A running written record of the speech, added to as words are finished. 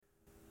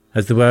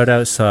As the world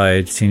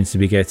outside seems to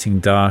be getting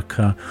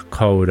darker,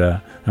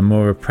 colder, and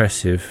more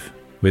oppressive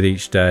with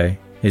each day,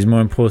 it is more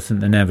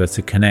important than ever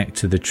to connect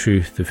to the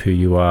truth of who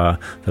you are,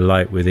 the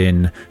light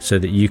within, so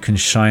that you can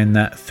shine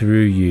that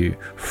through you,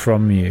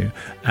 from you,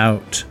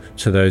 out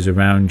to those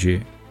around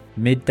you.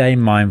 Midday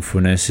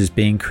mindfulness is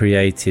being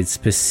created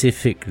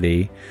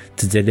specifically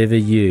to deliver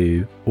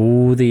you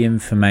all the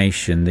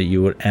information that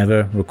you will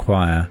ever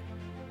require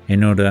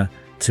in order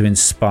to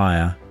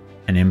inspire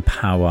and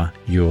empower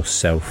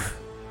yourself,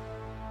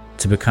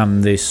 to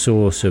become the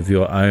source of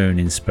your own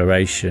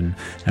inspiration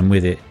and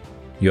with it,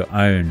 your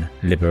own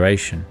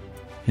liberation.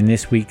 In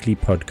this weekly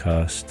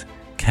podcast,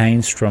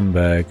 Karren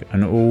Stromberg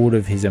and all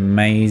of his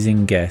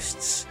amazing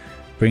guests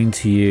bring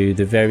to you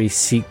the very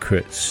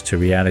secrets to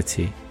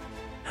reality,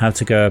 how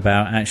to go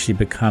about actually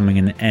becoming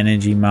an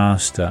energy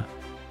master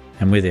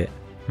and with it,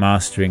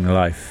 mastering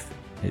life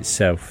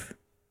itself.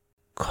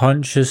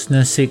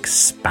 Consciousness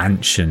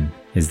expansion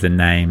is the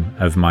name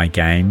of my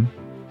game,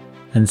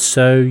 and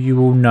so you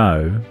will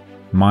know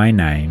my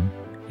name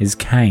is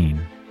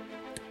Karren.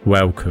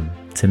 Welcome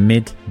to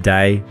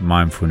Midday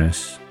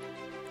Mindfulness.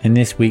 In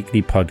this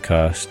weekly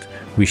podcast,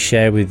 we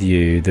share with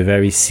you the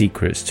very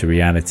secrets to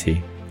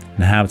reality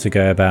and how to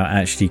go about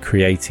actually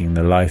creating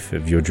the life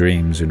of your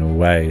dreams in all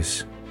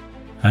ways.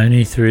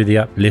 Only through the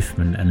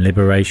upliftment and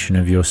liberation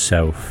of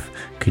yourself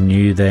can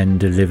you then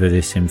deliver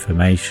this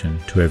information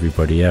to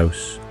everybody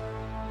else,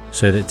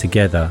 so that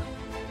together,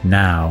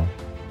 now,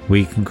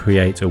 we can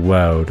create a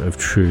world of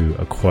true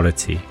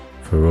equality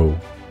for all.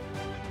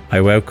 I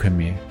welcome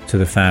you to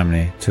the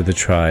family, to the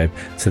tribe,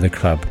 to the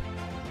club,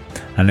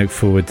 and look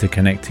forward to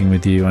connecting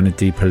with you on a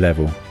deeper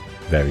level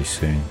very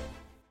soon.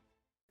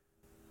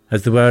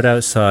 As the world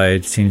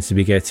outside seems to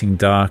be getting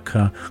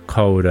darker,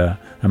 colder,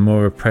 and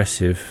more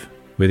oppressive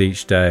with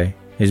each day,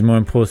 it is more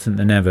important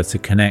than ever to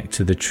connect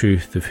to the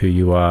truth of who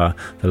you are,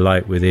 the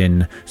light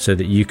within, so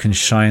that you can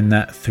shine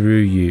that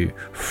through you,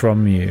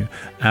 from you,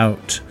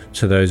 out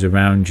to those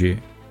around you.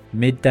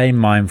 Midday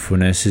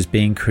mindfulness is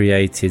being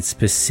created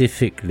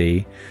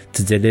specifically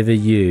to deliver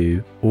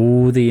you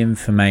all the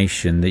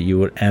information that you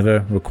will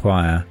ever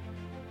require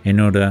in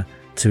order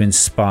to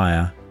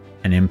inspire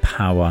and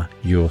empower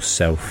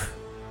yourself,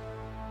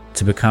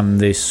 to become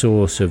the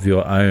source of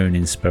your own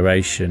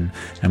inspiration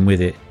and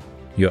with it,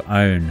 your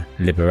own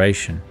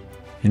liberation.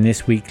 In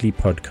this weekly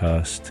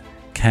podcast,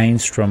 Karren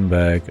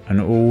Stromberg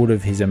and all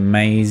of his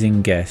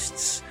amazing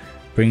guests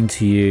bring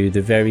to you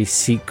the very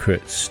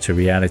secrets to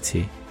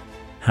reality,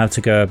 how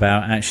to go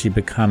about actually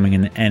becoming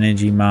an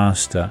energy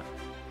master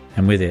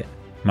and with it,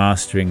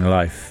 mastering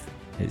life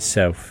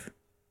itself.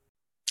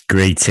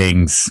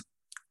 Greetings,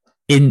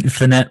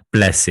 infinite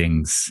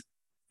blessings,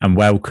 and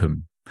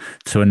welcome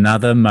to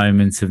another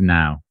moment of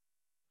now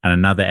and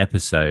another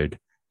episode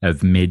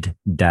of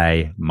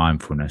Midday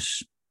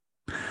Mindfulness.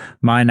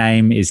 My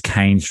name is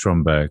Karren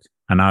Stromberg,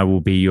 and I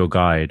will be your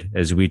guide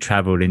as we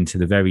travel into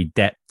the very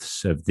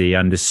depths of the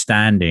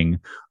understanding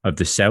of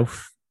the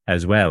self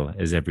as well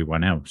as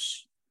everyone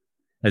else.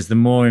 As the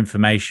more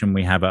information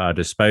we have at our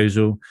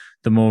disposal,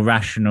 the more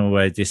rational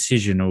a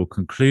decision or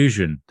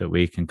conclusion that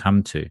we can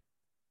come to.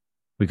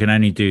 We can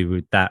only do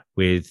with that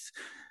at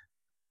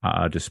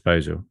our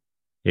disposal.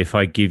 If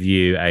I give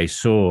you a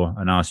saw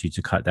and ask you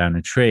to cut down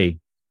a tree,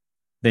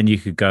 then you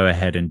could go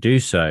ahead and do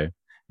so.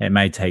 It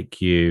may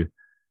take you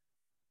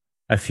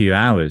a few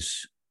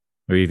hours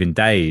or even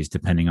days,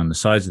 depending on the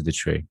size of the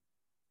tree.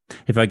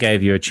 If I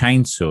gave you a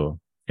chainsaw,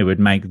 it would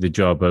make the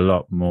job a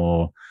lot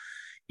more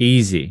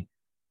easy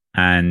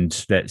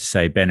and, let's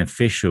say,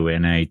 beneficial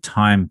in a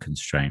time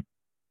constraint.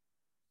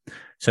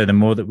 So the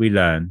more that we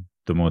learn,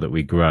 the more that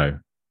we grow.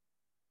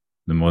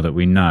 The more that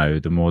we know,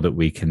 the more that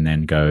we can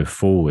then go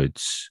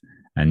forwards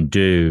and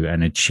do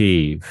and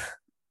achieve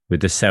with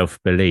the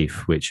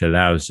self-belief which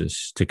allows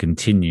us to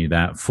continue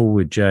that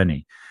forward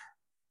journey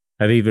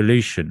of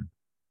evolution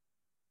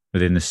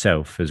within the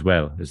self as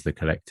well as the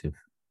collective.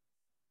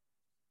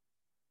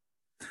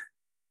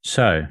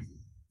 So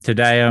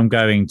today I'm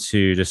going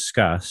to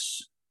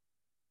discuss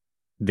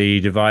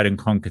the divide and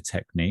conquer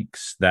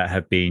techniques that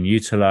have been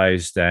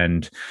utilized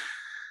and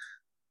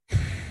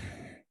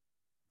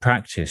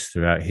practiced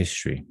throughout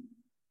history.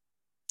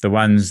 The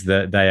ones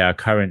that they are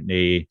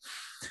currently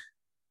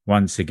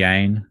once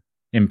again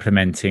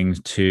implementing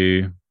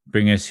to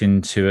bring us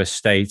into a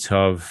state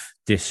of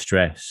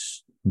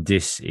distress,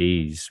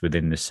 dis-ease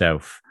within the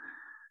self,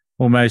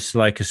 almost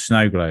like a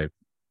snow globe.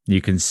 You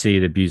can see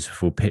the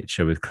beautiful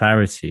picture with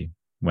clarity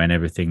when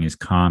everything is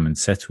calm and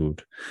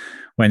settled.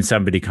 When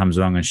somebody comes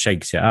along and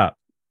shakes it up,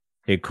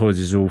 it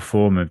causes all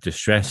form of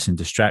distress and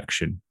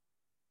distraction.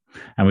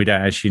 And we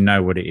don't actually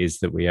know what it is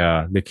that we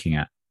are looking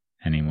at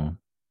anymore.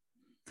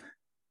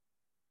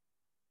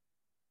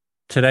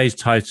 Today's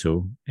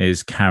title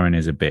is Karren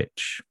is a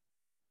bitch,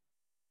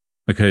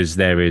 because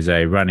there is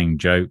a running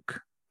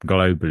joke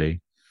globally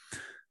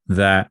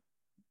that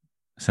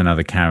it's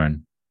another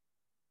Karren.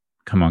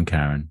 Come on,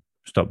 Karren.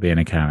 Stop being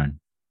a Karren.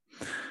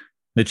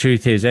 The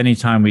truth is,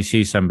 anytime we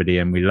see somebody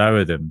and we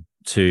lower them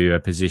to a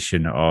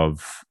position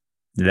of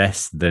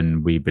less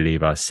than we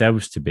believe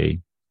ourselves to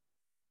be,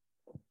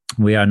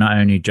 we are not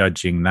only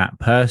judging that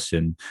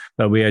person,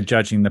 but we are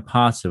judging the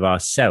part of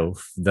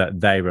ourself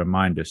that they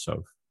remind us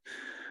of.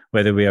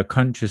 Whether we are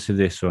conscious of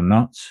this or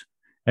not,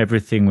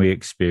 everything we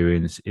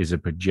experience is a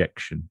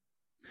projection,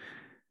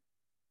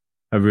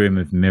 a room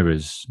of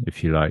mirrors,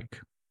 if you like.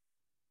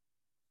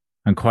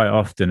 And quite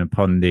often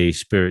upon the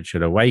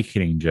spiritual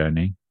awakening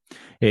journey,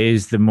 it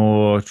is the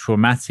more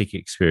traumatic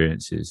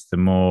experiences, the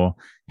more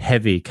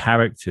heavy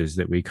characters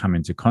that we come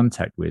into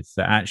contact with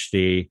that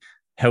actually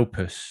help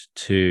us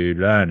to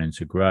learn and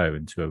to grow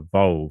and to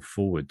evolve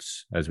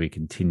forwards as we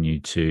continue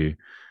to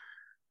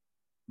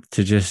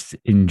just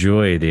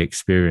enjoy the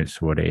experience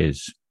for what it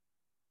is.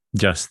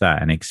 Just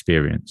that, an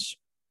experience.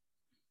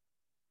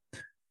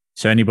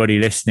 So anybody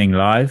listening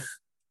live,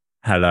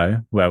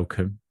 hello,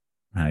 welcome.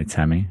 Hi,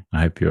 Tammy.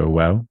 I hope you're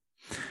well.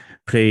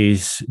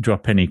 Please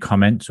drop any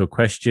comments or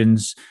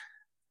questions,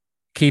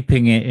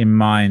 keeping it in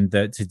mind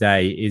that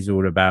today is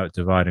all about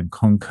divide and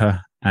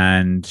conquer.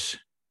 And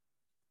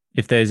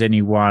if there's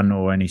anyone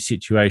or any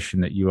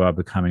situation that you are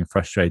becoming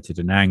frustrated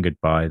and angered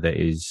by that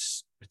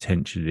is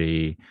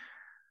potentially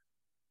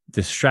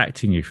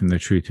distracting you from the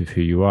truth of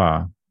who you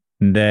are,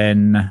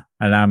 then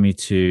allow me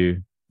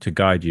to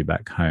guide you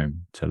back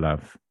home to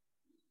love.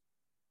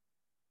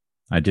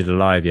 I did a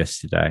live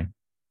yesterday,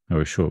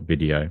 or a short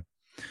video,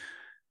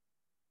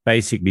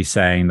 basically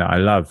saying that I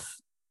love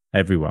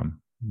everyone,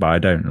 but I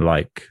don't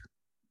like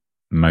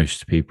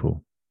most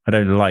people. I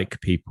don't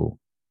like people,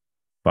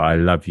 but I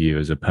love you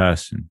as a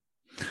person.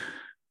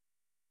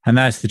 And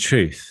that's the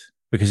truth,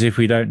 because if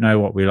we don't know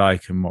what we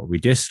like and what we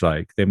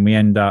dislike, then we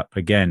end up,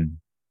 again,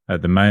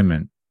 at the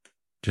moment,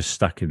 just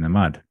stuck in the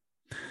mud.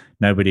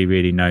 Nobody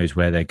really knows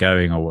where they're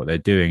going or what they're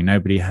doing.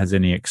 Nobody has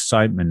any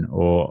excitement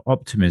or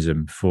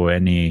optimism for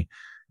any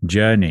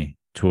journey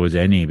towards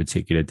any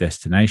particular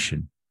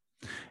destination.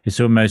 It's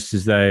almost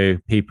as though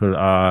people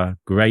are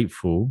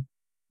grateful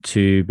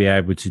to be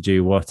able to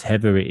do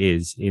whatever it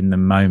is in the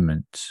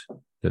moment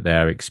that they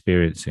are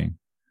experiencing.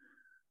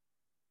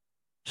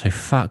 So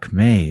fuck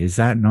me, is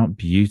that not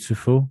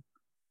beautiful?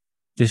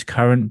 This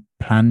current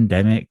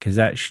pandemic has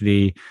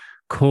actually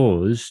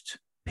caused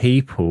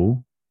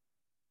people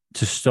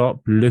to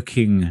stop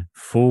looking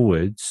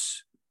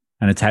forwards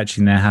and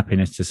attaching their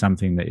happiness to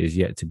something that is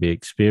yet to be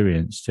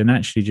experienced, and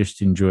actually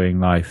just enjoying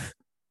life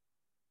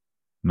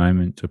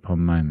moment upon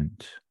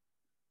moment,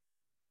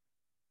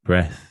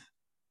 breath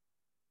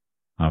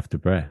after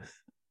breath.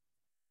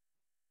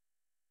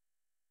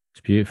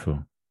 It's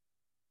beautiful.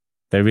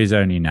 There is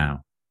only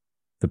now.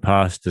 The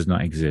past does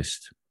not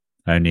exist.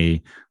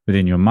 Only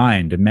within your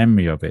mind, a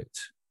memory of it,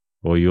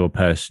 or your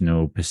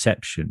personal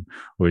perception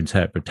or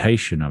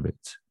interpretation of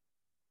it.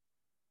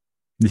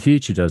 The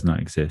future does not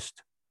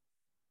exist.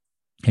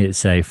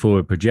 It's a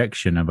forward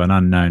projection of an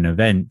unknown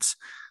event,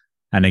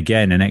 and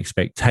again, an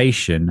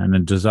expectation and a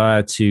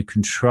desire to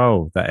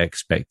control that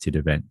expected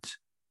event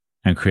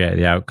and create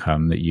the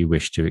outcome that you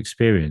wish to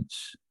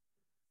experience.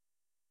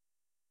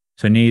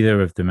 So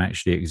neither of them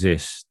actually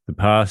exist. The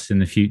past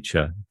and the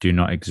future do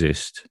not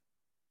exist.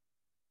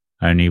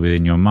 Only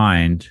within your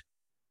mind,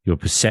 your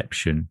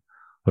perception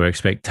or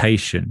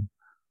expectation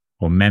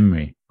or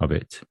memory of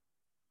it.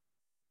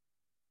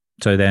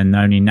 So then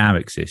only now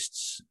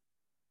exists.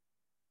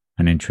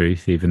 And in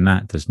truth, even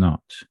that does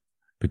not.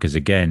 Because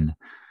again,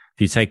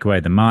 if you take away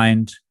the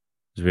mind,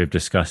 as we've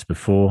discussed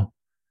before,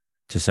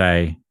 to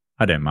say,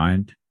 I don't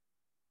mind,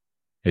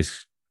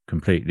 is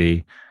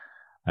completely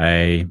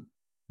a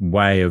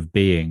way of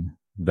being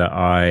that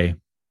I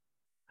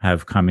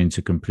have come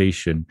into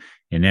completion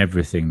in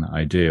everything that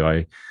I do.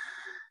 I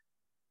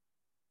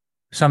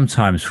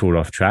sometimes fall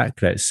off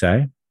track, let's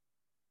say.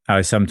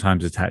 I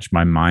sometimes attach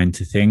my mind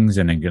to things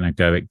and an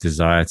egoic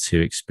desire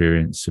to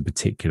experience a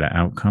particular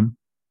outcome.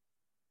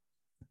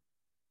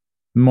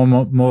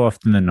 More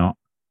often than not,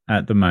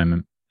 at the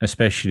moment,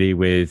 especially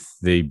with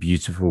the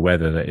beautiful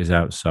weather that is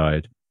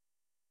outside,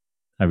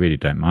 I really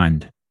don't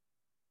mind.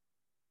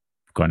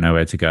 I've got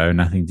nowhere to go,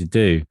 nothing to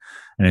do.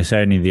 And it's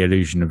only the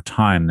illusion of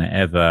time that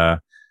ever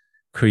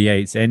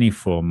creates any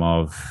form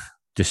of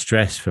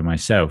distress for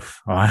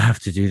myself. Oh, I have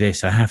to do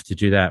this, I have to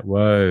do that.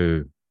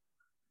 Whoa,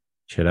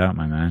 chill out,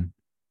 my man.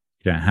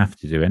 You don't have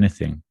to do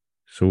anything.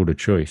 It's all a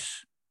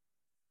choice.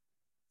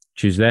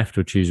 Choose left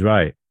or choose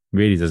right.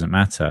 Really doesn't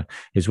matter.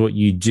 It's what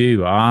you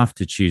do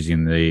after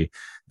choosing the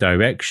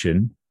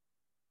direction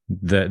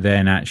that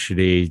then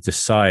actually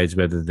decides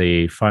whether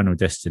the final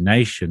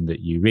destination that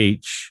you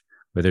reach,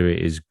 whether it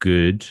is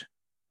good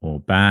or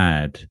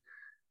bad.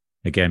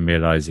 Again,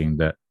 realizing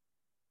that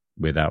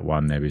without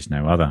one, there is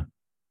no other.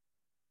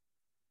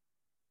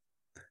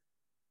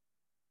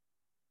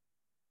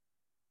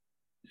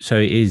 So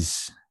it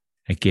is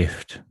a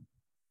gift.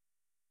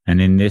 And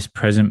in this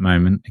present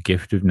moment, a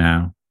gift of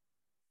now,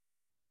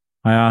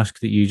 I ask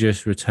that you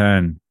just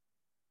return,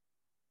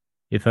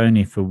 if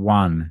only for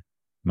one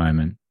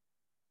moment,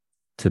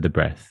 to the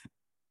breath.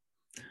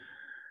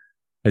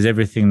 As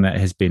everything that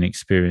has been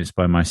experienced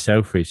by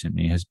myself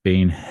recently has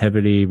been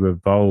heavily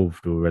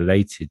revolved or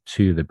related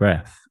to the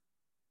breath.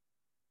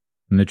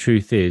 And the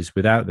truth is,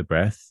 without the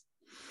breath,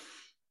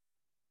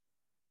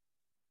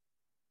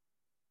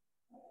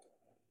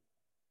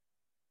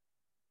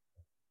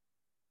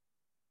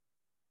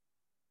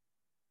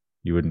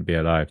 you wouldn't be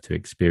alive to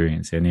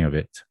experience any of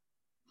it.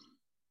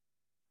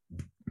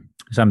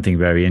 Something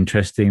very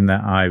interesting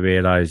that I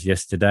realized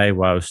yesterday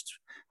whilst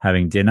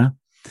having dinner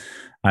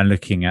and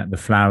looking at the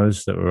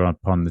flowers that were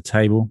upon the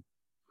table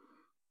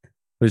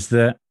was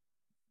that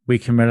we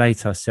can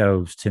relate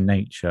ourselves to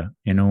nature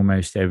in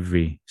almost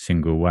every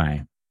single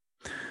way.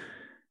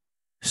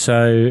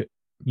 So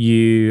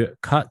you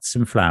cut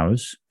some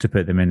flowers to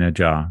put them in a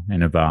jar,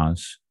 in a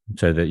vase,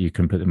 so that you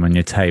can put them on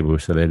your table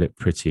so they look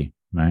pretty,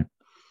 right?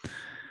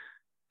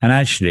 And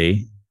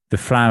actually, the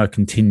flower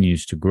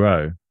continues to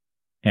grow,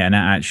 and it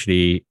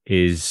actually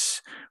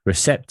is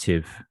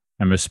receptive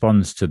and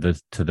responds to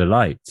the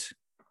light.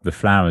 The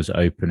flowers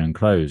open and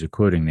close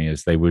accordingly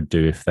as they would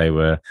do if they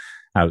were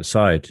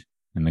outside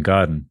in the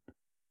garden.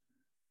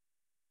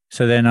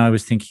 So then I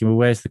was thinking, well,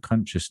 where's the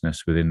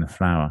consciousness within the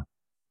flower?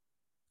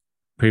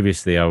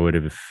 Previously, I would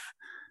have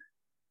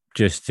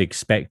just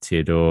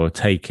expected or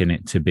taken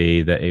it to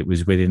be that it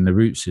was within the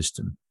root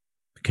system,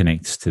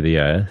 connects to the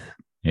earth.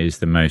 It is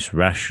the most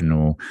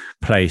rational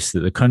place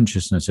that the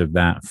consciousness of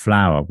that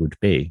flower would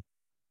be.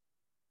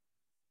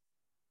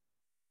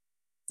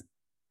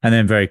 And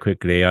then very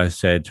quickly I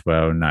said,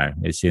 well, no,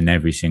 it's in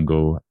every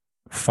single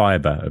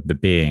fiber of the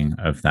being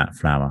of that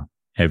flower,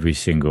 every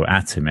single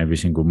atom, every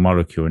single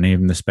molecule, and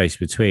even the space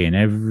between,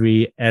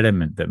 every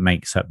element that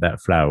makes up that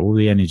flower, all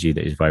the energy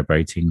that is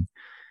vibrating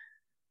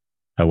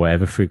at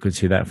whatever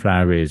frequency that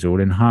flower is,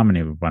 all in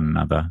harmony with one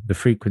another. The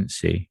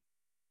frequency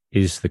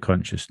is the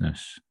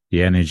consciousness.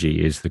 The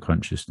energy is the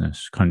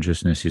consciousness.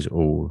 Consciousness is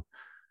all.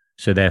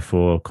 So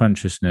therefore,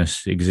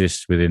 consciousness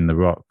exists within the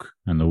rock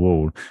and the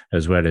wall,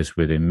 as well as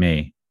within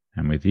me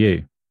and with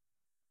you.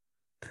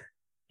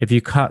 If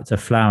you cut a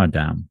flower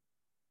down,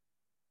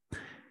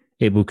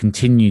 it will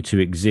continue to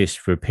exist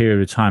for a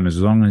period of time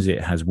as long as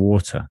it has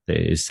water that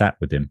is sat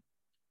within.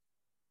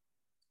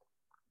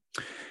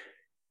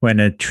 When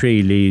a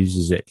tree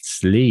loses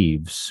its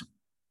leaves,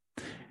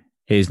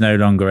 it is no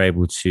longer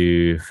able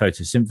to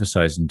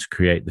photosynthesize and to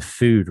create the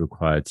food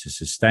required to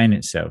sustain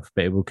itself,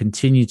 but it will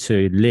continue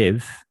to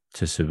live,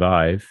 to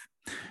survive,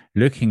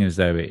 looking as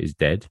though it is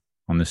dead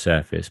on the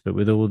surface, but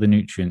with all the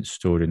nutrients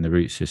stored in the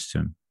root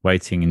system,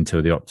 waiting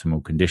until the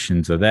optimal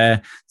conditions are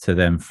there to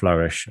then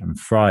flourish and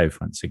thrive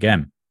once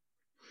again.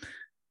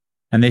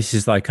 And this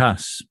is like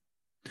us.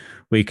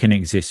 We can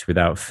exist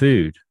without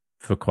food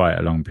for quite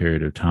a long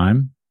period of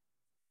time.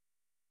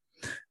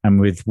 And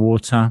with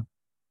water,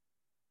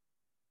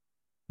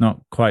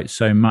 not quite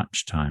so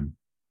much time.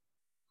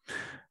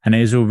 And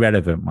it is all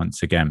relevant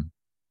once again.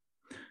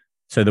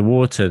 So the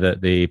water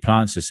that the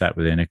plants are sat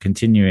within are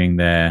continuing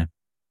their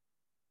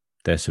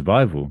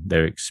survival,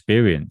 their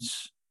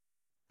experience,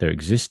 their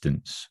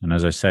existence. And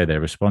as I say, they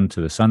respond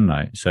to the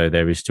sunlight. So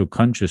there is still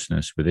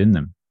consciousness within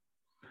them.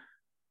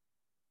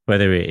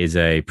 Whether it is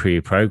a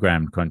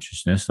pre-programmed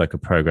consciousness, like a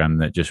program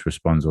that just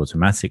responds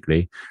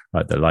automatically,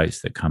 like the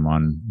lights that come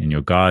on in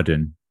your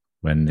garden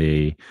when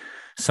the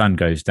sun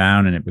goes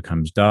down and it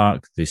becomes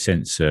dark, the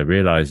sensor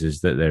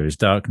realizes that there is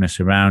darkness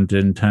around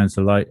and turns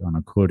the light on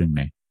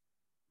accordingly.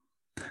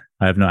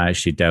 I have not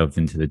actually delved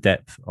into the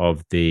depth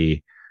of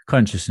the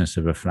consciousness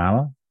of a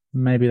flower.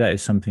 Maybe that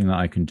is something that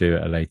I can do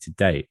at a later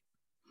date.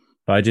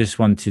 But I just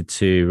wanted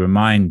to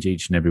remind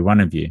each and every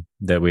one of you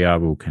that we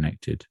are all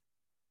connected.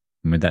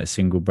 And with that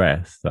single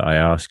breath that I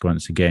ask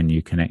once again,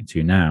 you connect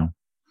to now,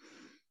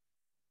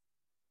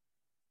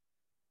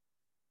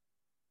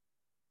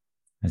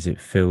 as it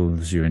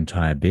fills your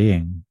entire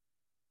being,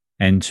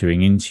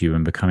 entering into you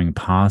and becoming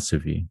part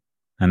of you.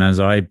 And as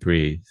I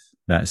breathe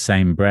that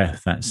same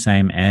breath, that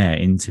same air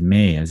into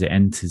me, as it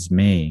enters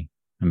me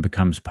and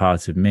becomes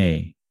part of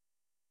me,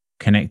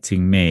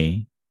 connecting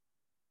me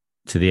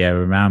to the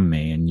air around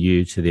me and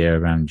you to the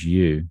air around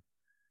you,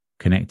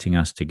 connecting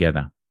us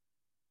together.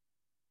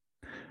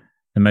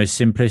 The most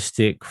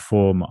simplistic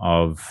form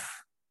of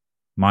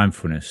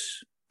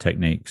mindfulness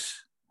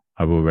techniques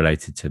are all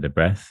related to the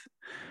breath,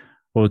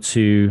 or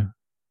to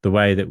the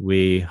way that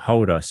we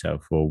hold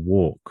ourselves or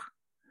walk,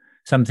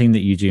 something that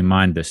you do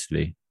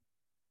mindlessly,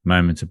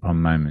 moment upon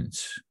moment.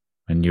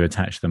 When you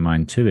attach the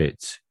mind to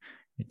it,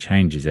 it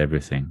changes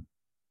everything.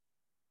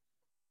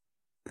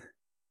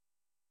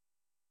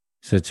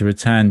 So to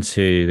return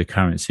to the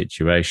current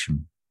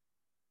situation,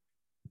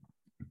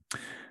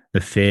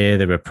 the fear,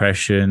 the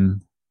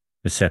repression,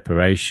 the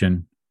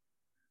separation,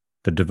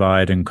 the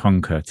divide and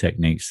conquer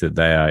techniques that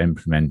they are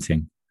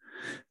implementing,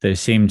 they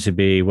seem to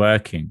be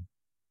working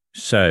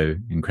so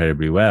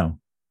incredibly well.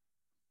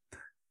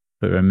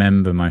 But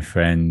remember, my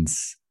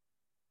friends,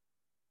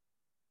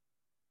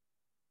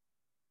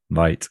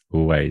 light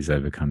always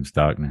overcomes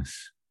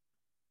darkness.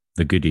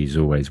 The goodies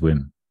always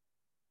win.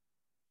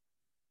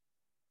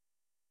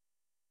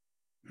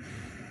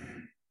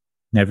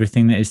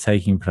 Everything that is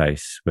taking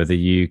place, whether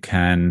you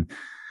can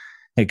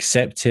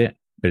accept it,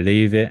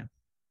 believe it,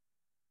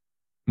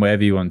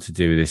 whatever you want to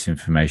do with this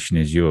information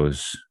is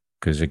yours.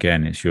 because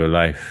again, it's your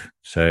life.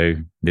 So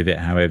live it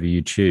however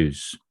you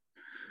choose.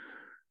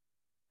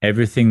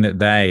 Everything that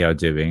they are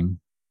doing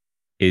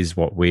is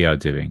what we are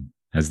doing,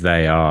 as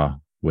they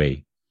are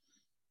we.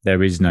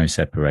 There is no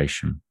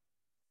separation.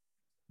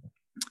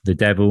 The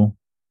devil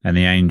and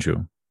the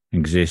angel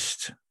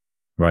exist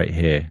right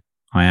here.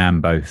 I am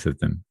both of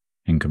them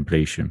in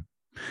completion.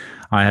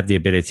 I have the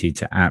ability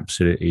to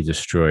absolutely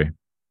destroy,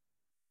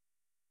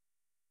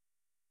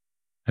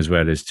 as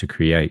well as to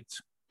create,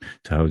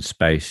 to hold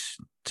space,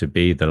 to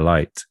be the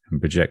light and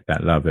project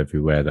that love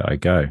everywhere that I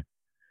go.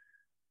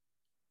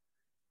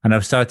 And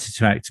I've started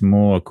to act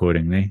more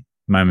accordingly,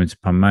 moment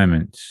upon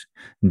moment.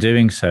 And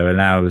doing so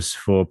allows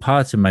for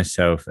part of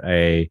myself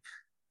a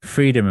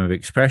freedom of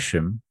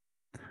expression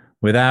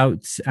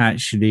without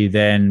actually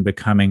then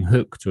becoming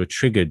hooked or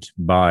triggered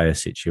by a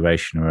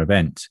situation or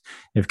event.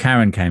 If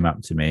Karren came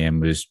up to me and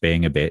was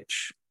being a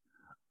bitch,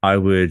 I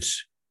would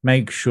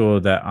make sure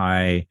that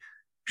I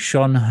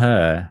shone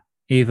her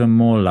even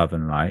more love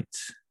and light,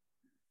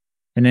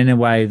 and in a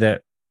way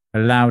that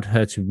allowed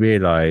her to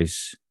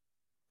realize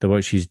that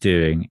what she's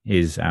doing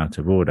is out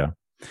of order.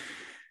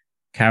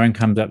 Karren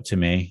comes up to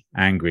me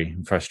angry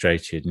and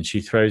frustrated, and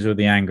she throws all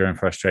the anger and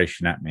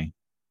frustration at me.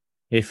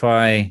 If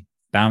I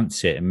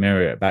bounce it and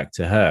mirror it back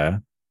to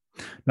her,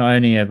 not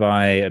only have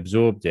I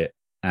absorbed it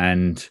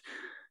and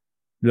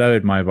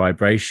lowered my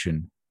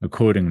vibration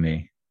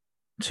accordingly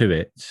to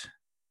it,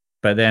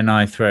 but then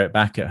I throw it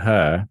back at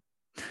her,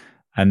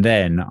 and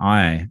then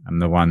I am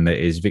the one that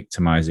is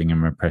victimizing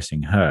and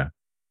repressing her,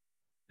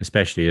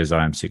 especially as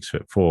I am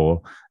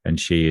 6'4" and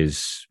she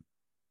is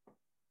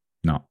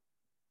not.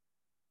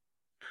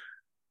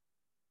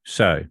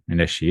 So,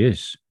 unless she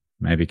is,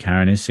 maybe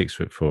Karren is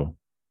 6'4".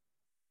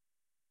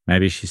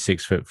 Maybe she's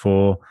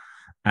 6'4"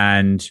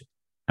 and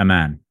a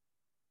man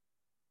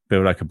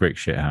built like a brick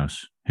shit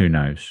house. Who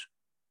knows?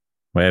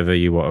 Whatever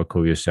you want to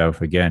call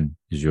yourself, again,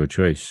 is your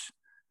choice.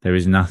 There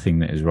is nothing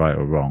that is right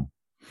or wrong.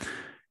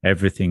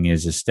 Everything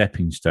is a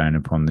stepping stone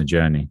upon the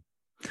journey.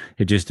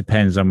 It just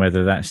depends on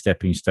whether that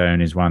stepping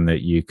stone is one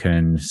that you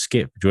can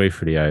skip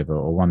joyfully over,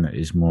 or one that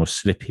is more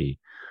slippy,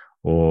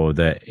 or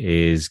that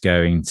is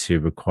going to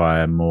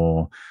require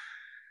more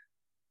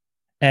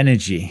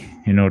energy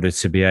in order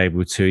to be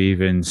able to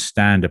even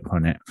stand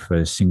upon it for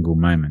a single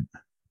moment.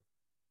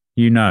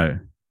 You know,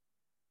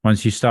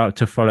 once you start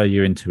to follow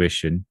your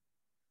intuition,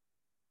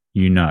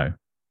 you know.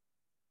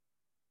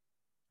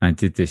 I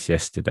did this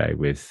yesterday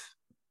with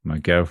my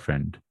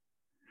girlfriend.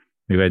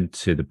 We went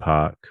to the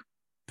park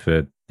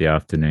for the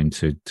afternoon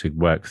to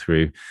work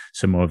through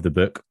some more of the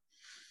book.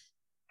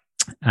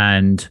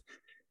 And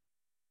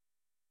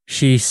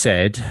she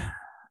said,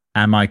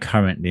 "Am I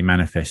currently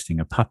manifesting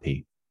a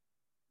puppy?"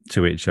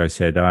 To which I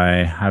said,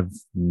 "I have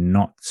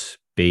not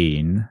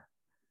been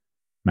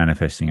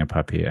manifesting a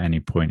puppy at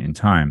any point in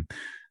time.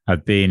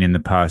 I've been in the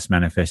past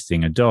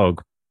manifesting a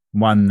dog,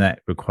 one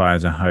that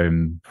requires a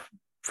home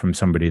from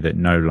somebody that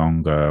no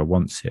longer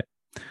wants it.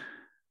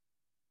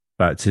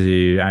 But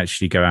to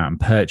actually go out and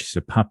purchase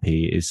a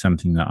puppy is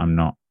something that I'm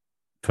not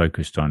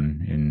focused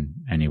on in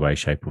any way,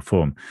 shape, or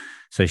form."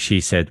 So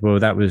she said, "Well,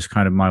 that was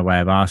kind of my way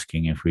of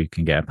asking if we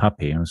can get a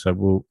puppy." And I was like,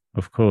 "Well,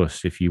 of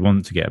course, if you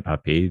want to get a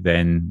puppy,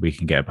 then we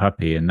can get a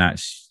puppy. And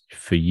that's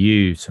for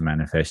you to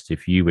manifest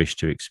if you wish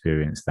to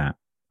experience that.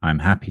 I'm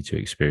happy to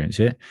experience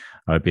it.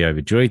 I'd be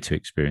overjoyed to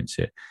experience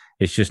it.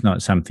 It's just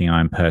not something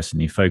I'm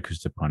personally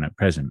focused upon at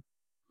present."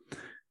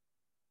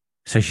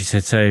 So she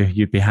said, "So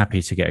you'd be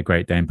happy to get a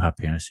Great Dane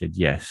puppy?" And I said,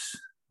 "Yes,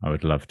 I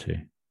would love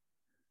to."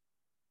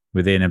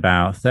 Within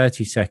about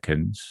 30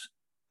 seconds,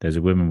 there's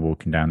a woman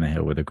walking down the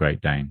hill with a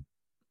Great Dane.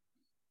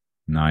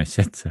 And I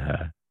said to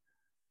her,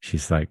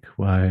 she's like,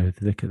 "Wow,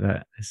 look at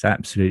that. It's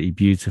absolutely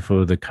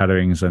beautiful. The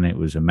colorings on it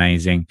was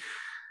amazing."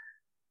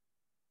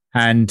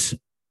 And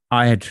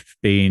I had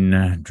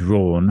been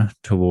drawn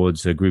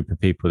towards a group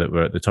of people that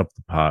were at the top of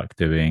the park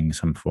doing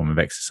some form of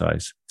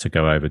exercise, to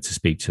go over to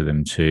speak to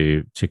them,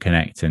 to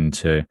connect, and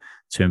to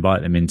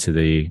invite them into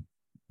the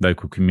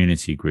local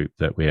community group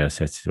that we have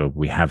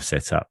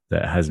set up,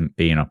 that hasn't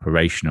been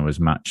operational as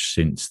much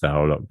since the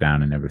whole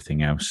lockdown and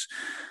everything else.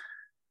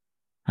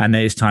 And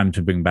it's time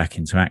to bring back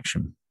into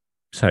action.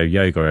 So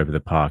yoga over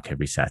the park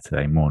every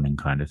Saturday morning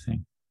kind of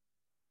thing.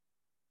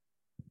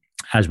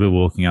 As we're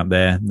walking up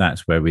there,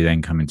 that's where we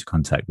then come into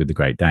contact with the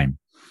Great Dane.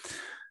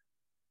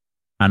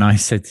 And I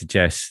said to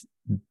Jess,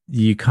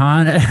 "You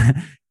can't,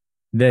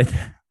 this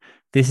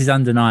is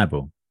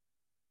undeniable."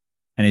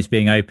 And it's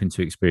being open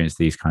to experience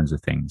these kinds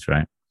of things,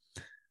 right?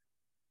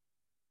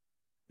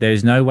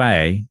 There's no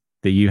way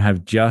that you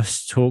have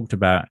just talked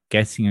about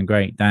getting a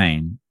Great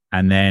Dane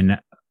and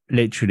then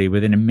literally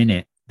within a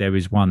minute, there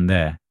is one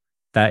there.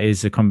 That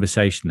is a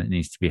conversation that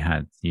needs to be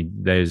had.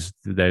 There's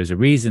a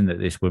reason that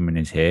this woman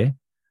is here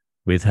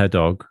with her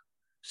dog.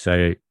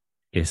 So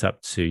it's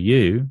up to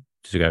you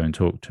to go and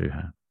talk to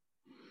her.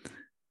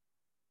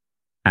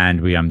 And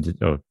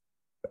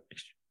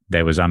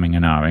there was umming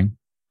and ahhing.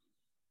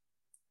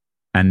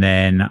 And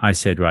then I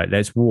said, "Right,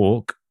 let's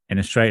walk in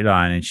a straight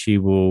line." And she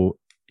will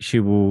she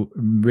will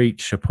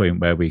reach a point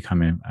where we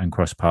come in and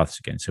cross paths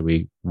again. So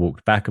we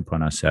walked back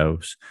upon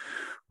ourselves,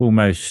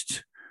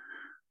 almost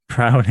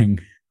prowling,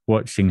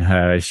 watching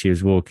her as she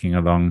was walking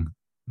along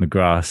the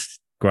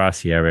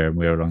grassy area, and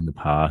we were along the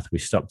path. We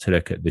stopped to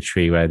look at the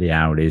tree where the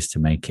owl is to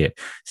make it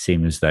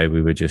seem as though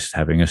we were just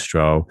having a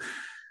stroll.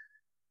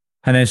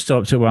 And then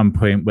stopped at one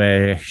point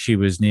where she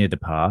was near the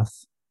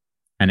path,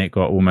 and it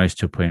got almost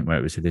to a point where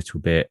it was a little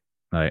bit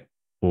like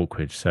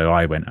awkward. So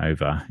I went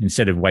over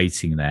instead of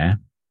waiting there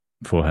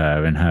for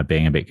her and her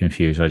being a bit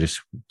confused. I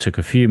just took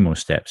a few more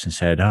steps and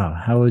said, "Oh,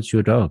 how old's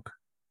your dog?"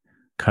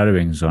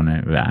 Colorings on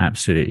it were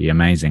absolutely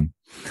amazing.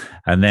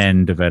 And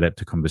then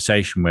developed a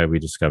conversation where we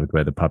discovered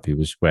where the puppy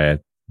was, where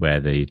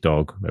the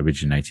dog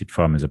originated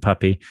from as a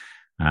puppy.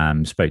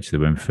 Spoke to the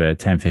woman for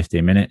 10,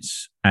 15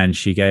 minutes, and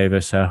she gave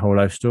us her whole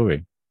life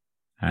story.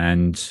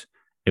 And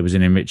it was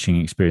an enriching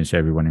experience for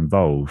everyone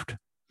involved.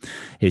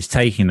 It's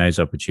taking those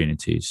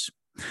opportunities.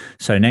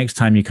 So next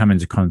time you come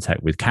into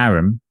contact with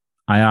Karren,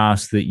 I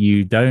ask that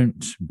you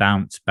don't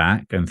bounce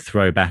back and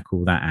throw back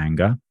all that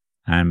anger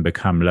and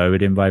become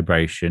lowered in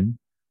vibration,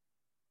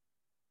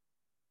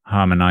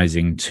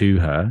 harmonizing to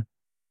her,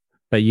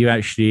 but you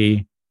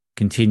actually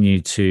continue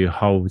to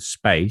hold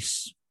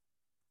space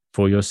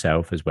for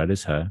yourself as well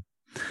as her,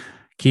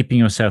 keeping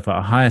yourself at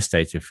a higher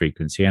state of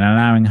frequency and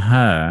allowing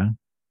her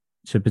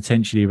to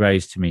potentially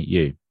raise to meet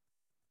you.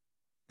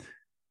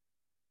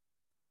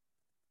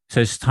 So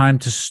it's time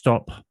to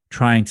stop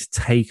trying to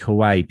take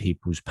away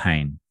people's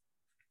pain.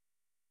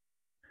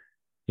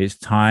 It's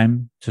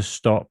time to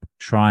stop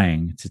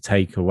trying to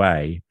take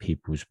away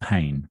people's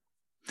pain.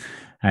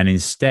 And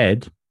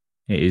instead,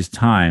 it is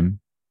time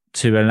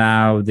to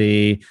allow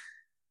the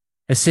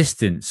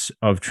assistance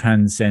of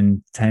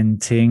transcending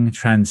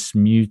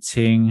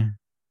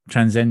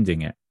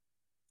it.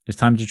 It's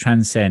time to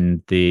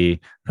transcend the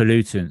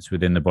pollutants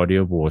within the body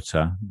of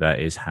water that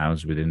is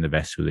housed within the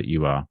vessel that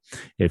you are.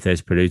 If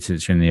there's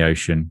pollutants in the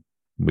ocean,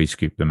 we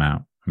scoop them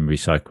out and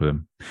recycle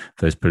them. If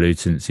there's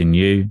pollutants in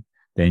you,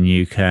 then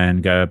you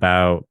can go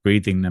about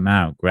breathing them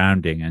out,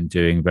 grounding, and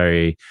doing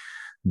very,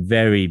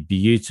 very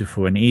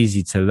beautiful and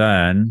easy to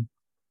learn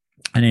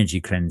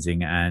energy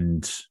cleansing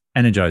and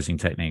energizing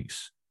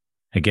techniques.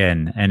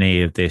 Again,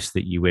 any of this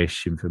that you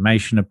wish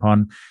information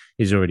upon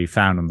is already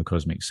found on the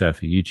Cosmic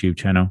Surfer YouTube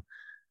channel.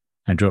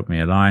 And drop me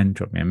a line,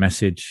 drop me a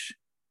message,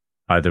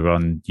 either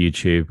on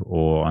YouTube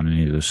or on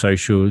any of the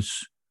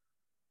socials.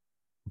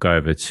 Go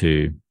over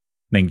to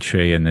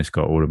Linktree, and there's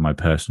got all of my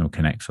personal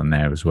connects on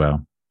there as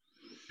well.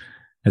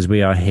 As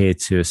we are here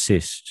to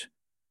assist,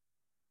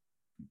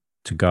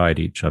 to guide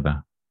each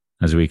other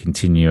as we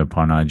continue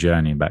upon our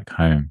journey back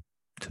home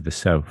to the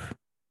self.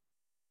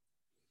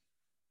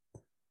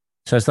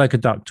 So it's like a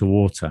duck to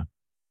water.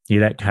 You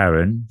let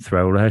Karren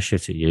throw all her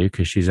shit at you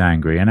because she's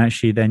angry, and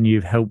actually then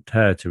you've helped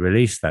her to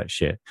release that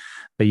shit,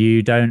 but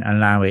you don't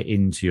allow it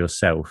into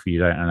yourself. You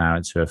don't allow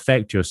it to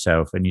affect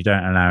yourself, and you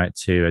don't allow it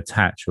to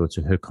attach or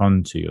to hook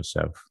onto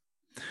yourself.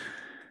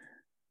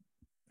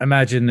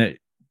 Imagine that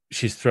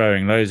she's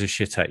throwing loads of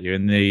shit at you,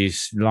 and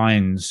there's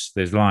lines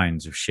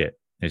of shit.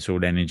 It's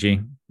all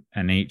energy,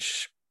 and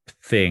each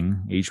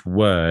thing, each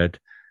word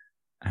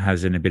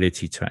has an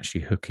ability to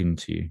actually hook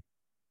into you.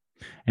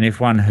 And if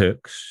one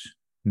hooks,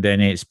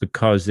 then it's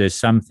because there's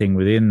something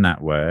within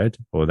that word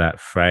or that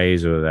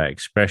phrase or that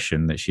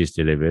expression that she's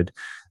delivered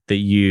that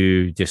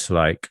you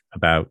dislike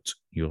about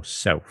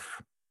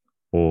yourself,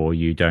 or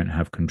you don't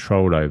have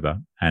control over.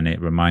 And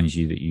it reminds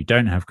you that you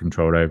don't have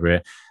control over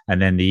it.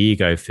 And then the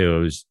ego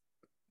feels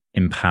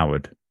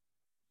empowered.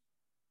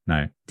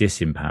 No,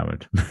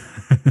 disempowered.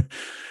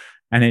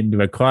 And it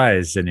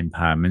requires an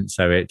empowerment.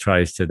 So it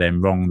tries to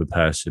then wrong the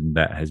person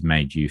that has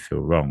made you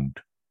feel wronged.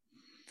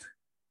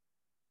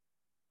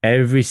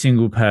 Every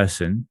single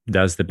person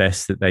does the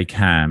best that they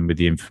can with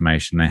the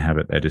information they have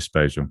at their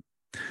disposal.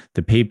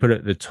 The people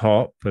at the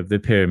top of the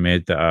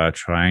pyramid that are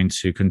trying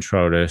to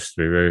control us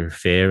through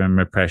fear and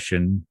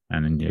repression,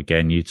 and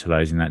again,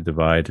 utilizing that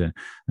divide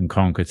and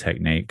conquer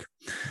technique,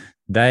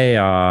 they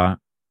are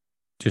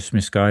just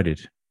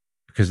misguided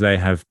because they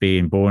have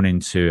been born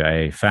into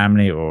a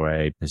family or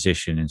a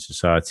position in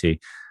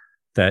society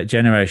that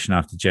generation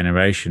after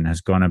generation has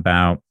gone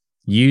about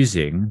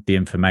using the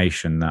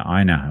information that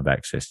I now have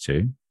access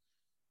to,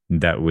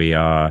 that we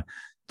are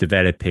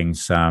developing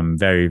some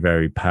very,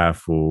 very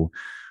powerful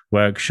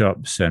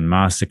workshops and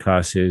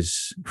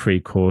masterclasses,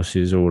 free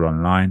courses, all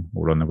online,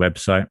 all on the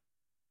website,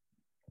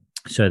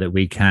 so that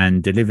we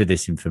can deliver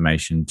this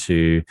information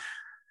to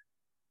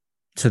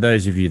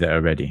those of you that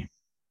are ready,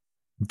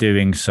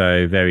 doing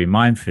so very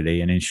mindfully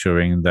and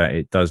ensuring that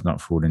it does not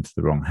fall into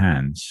the wrong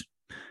hands.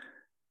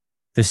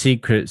 The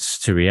secrets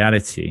to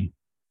reality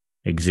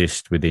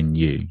exist within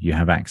you. You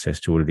have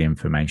access to all of the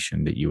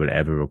information that you will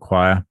ever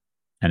require.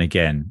 And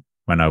again,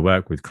 when I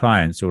work with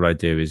clients, all I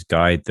do is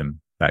guide them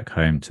back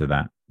home to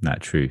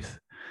that truth,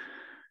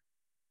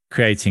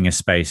 creating a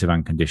space of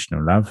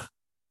unconditional love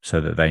so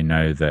that they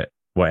know that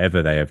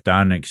whatever they have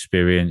done,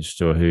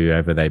 experienced, or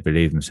whoever they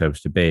believe themselves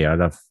to be, I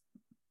love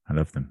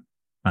them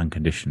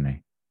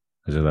unconditionally,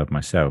 as I love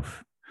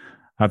myself.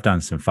 I've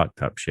done some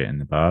fucked up shit in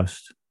the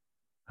past,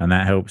 and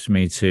that helps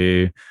me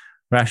to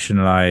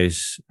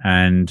rationalize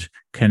and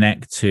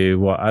connect to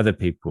what other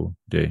people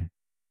do,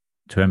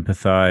 to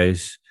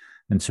empathize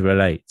and to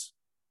relate.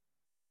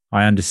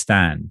 I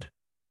understand.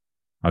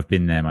 I've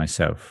been there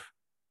myself.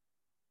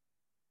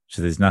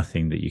 So there's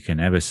nothing that you can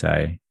ever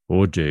say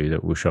or do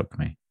that will shock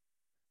me.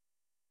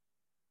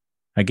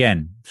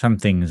 Again, some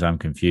things I'm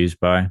confused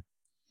by,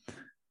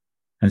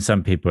 and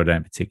some people I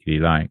don't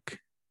particularly like.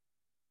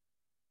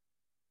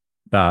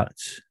 But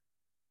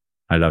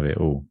I love it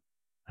all,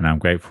 and I'm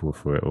grateful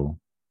for it all.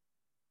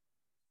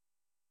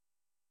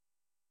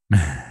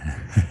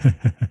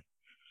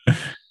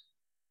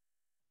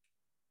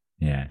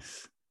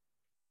 Yes,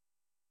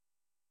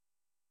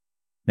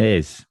 it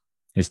is.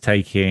 It's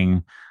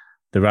taking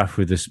the rough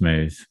with the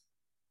smooth.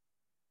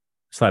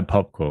 It's like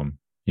popcorn.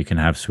 You can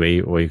have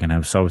sweet or you can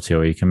have salty,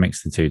 or you can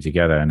mix the two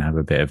together and have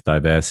a bit of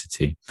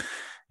diversity.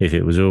 If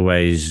it was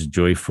always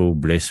joyful,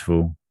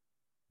 blissful,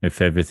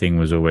 if everything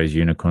was always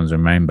unicorns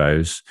and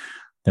rainbows,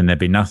 then there'd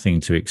be nothing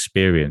to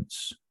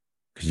experience,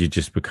 because you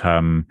just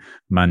become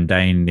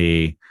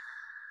mundanely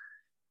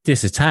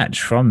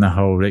disattached from the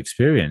whole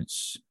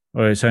experience.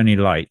 Or it's only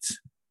light.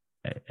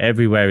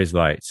 Everywhere is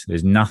light.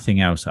 There's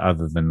nothing else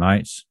other than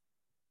light.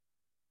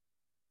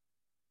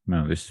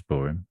 Well, this is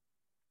boring.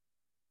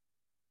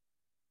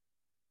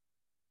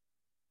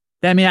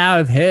 Get me out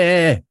of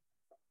here.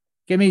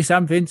 Give me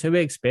something to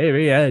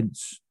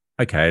experience.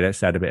 Okay,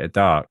 let's add a bit of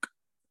dark.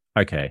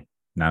 Okay,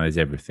 now there's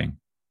everything.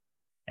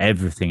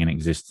 Everything in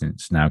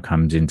existence now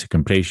comes into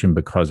completion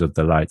because of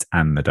the light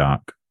and the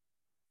dark.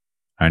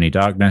 Only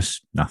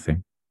darkness,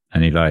 nothing.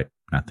 Only light,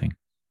 nothing.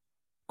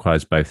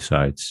 Requires both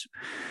sides.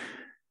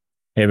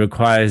 It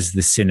requires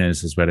the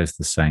sinners as well as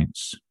the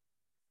saints.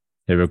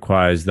 It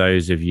requires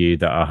those of you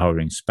that are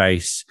holding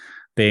space,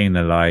 being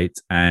the light,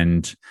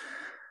 and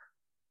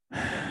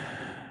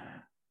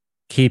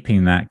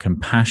keeping that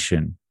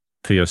compassion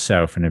for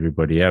yourself and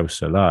everybody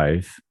else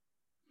alive,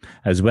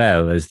 as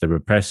well as the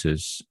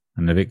repressors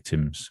and the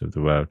victims of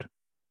the world.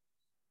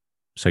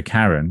 So,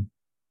 Karren,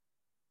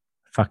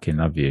 I fucking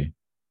love you,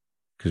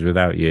 because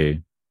without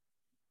you,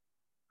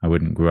 I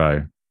wouldn't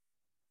grow.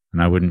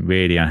 And I wouldn't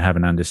really have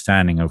an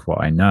understanding of what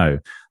I know.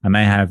 I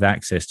may have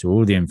access to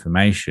all the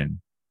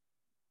information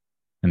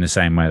in the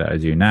same way that I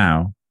do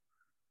now,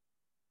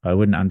 but I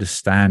wouldn't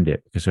understand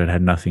it because I'd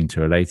had nothing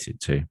to relate it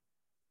to.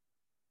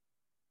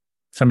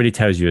 Somebody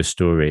tells you a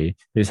story,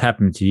 it's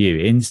happened to you,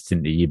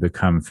 instantly you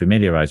become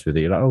familiarized with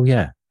it. You're like, oh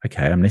yeah,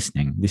 okay, I'm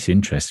listening. This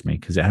interests me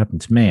because it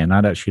happened to me, and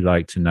I'd actually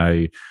like to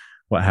know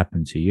what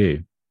happened to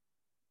you.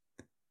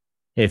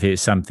 If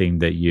it's something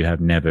that you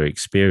have never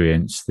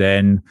experienced,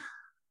 then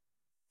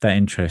that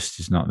interest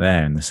is not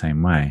there in the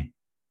same way.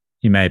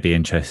 You may be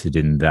interested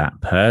in that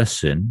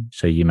person,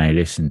 so you may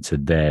listen to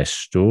their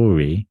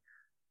story.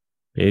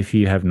 But if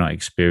you have not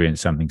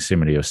experienced something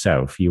similar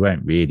yourself, you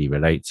won't really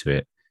relate to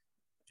it.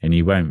 And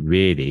you won't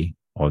really,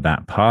 or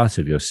that part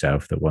of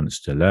yourself that wants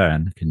to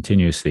learn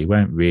continuously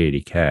won't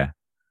really care.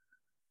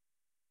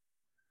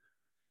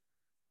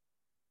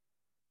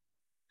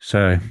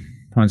 So,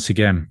 once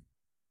again,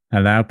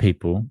 allow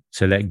people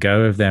to let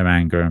go of their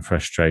anger and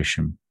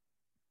frustration.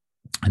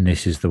 And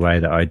this is the way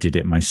that I did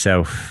it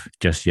myself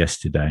just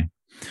yesterday.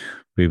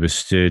 We were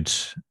stood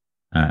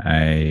at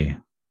a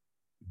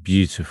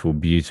beautiful,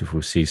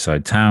 beautiful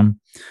seaside town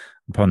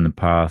upon the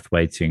path,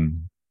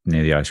 waiting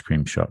near the ice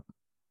cream shop.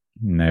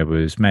 And there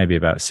was maybe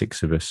about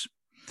 6 of us.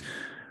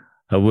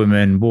 A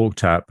woman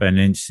walked up, and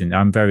instantly,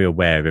 I'm very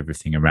aware of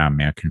everything around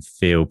me. I can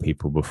feel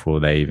people before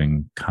they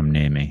even come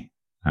near me,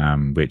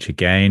 which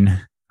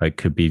again, it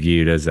could be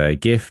viewed as a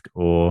gift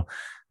or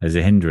as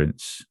a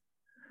hindrance.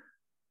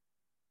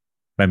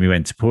 When we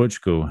went to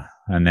Portugal,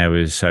 and there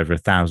was over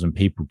 1,000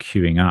 people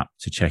queuing up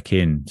to check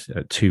in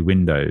at 2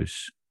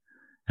 windows.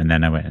 And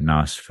then I went and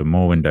asked for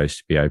more windows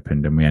to be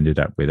opened, and we ended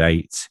up with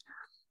 8.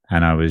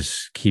 And I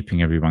was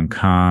keeping everyone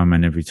calm.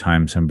 And every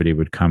time somebody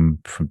would come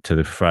to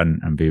the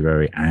front and be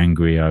very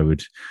angry, I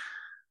would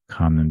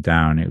calm them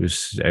down. It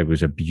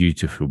was a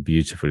beautiful,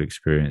 beautiful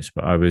experience.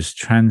 But I was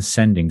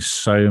transcending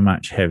so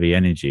much heavy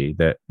energy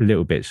that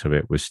little bits of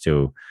it was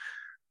still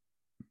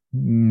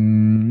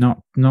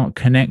not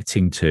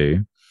connecting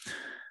to.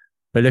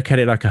 But look at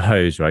it like a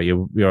hose, right?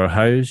 You're a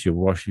hose.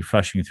 You're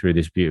flushing through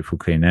this beautiful,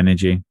 clean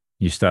energy.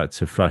 You start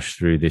to flush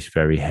through this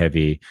very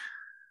heavy,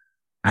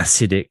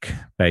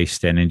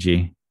 acidic-based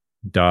energy,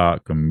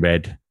 dark and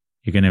red.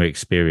 You're going to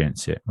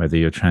experience it, whether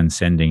you're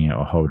transcending it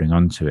or holding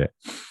on to it.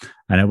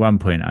 And at one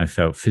point, I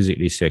felt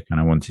physically sick and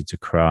I wanted to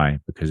cry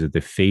because of the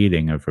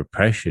feeling of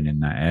repression in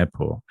that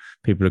airport.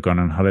 People have gone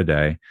on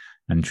holiday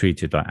and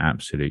treated like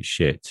absolute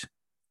shit.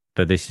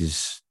 But this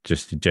is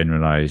just a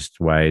generalized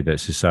way that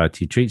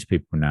society treats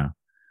people now.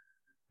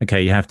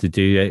 Okay, you have to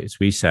do it as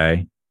we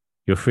say.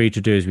 You're free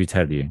to do as we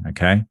tell you,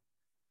 okay?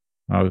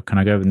 Oh, can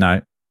I go over?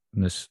 No,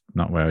 that's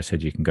not where I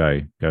said you can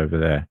go. Go over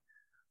there.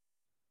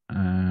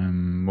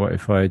 What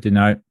if I do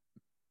no?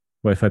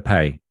 What if I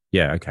pay?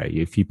 Yeah, okay.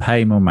 If you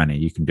pay more money,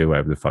 you can do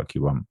whatever the fuck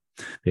you want.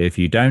 But if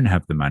you don't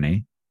have the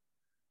money,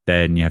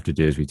 then you have to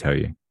do as we tell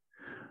you.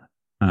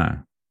 Oh,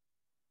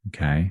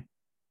 okay.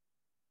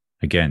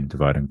 Again,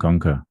 divide and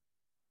conquer.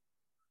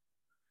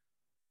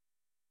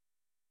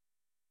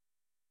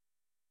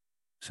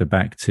 So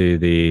back to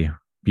the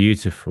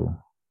beautiful,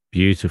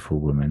 beautiful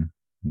woman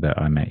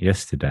that I met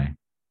yesterday.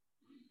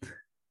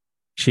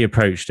 She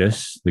approached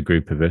us, the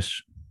group of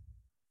us,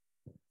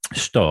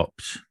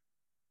 stopped,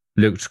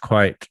 looked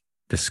quite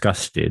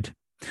disgusted,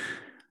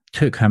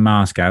 took her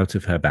mask out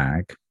of her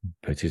bag,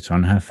 put it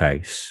on her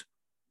face,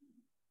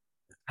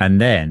 and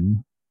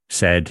then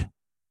said,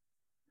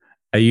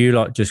 "Are you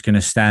lot just going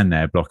to stand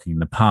there blocking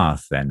the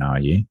path then, are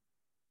you?"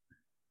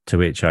 To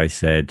which I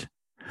said,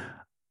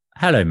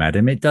 "Hello,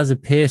 madam, it does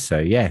appear so,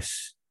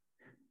 yes.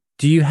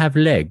 Do you have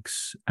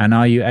legs and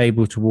are you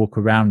able to walk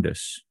around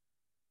us?"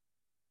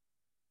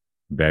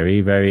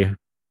 Very, very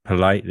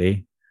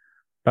politely,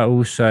 but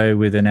also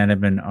with an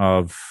element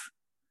of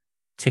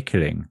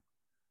tickling,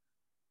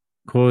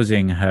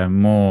 causing her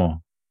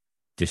more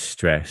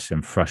distress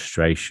and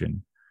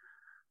frustration.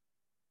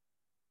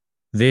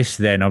 This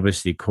then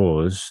obviously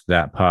caused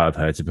that part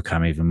of her to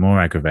become even more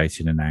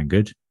aggravated and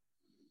angered.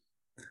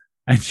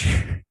 And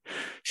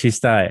she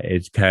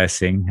started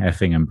cursing,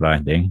 effing and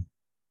blinding,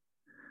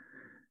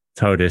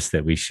 told us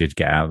that we should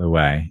get out of the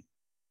way.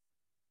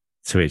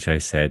 To which I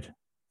said,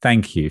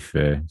 "Thank you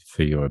for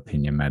your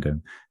opinion,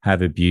 madam.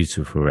 Have a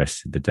beautiful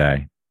rest of the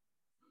day."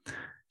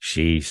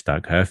 She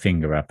stuck her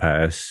finger up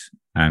at us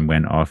and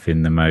went off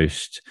in the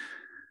most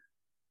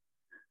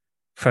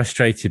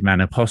frustrated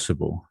manner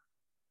possible.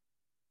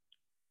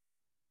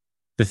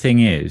 The thing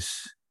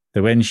is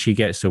that when she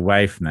gets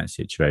away from that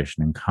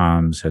situation and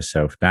calms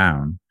herself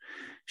down,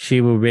 she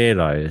will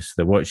realize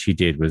that what she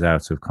did was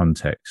out of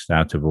context,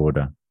 out of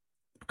order,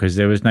 because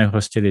there was no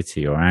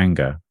hostility or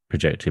anger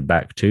projected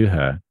back to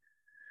her.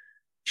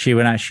 She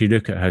would actually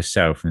look at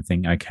herself and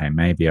think, okay,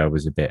 maybe I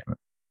was a bit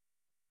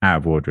out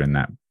of order in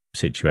that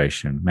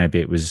situation. Maybe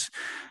it was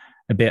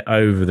a bit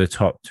over the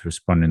top to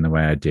respond in the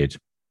way I did.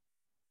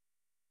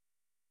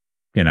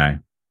 You know,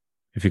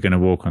 if you're going to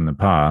walk on the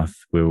path,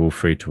 we're all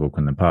free to walk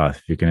on the path.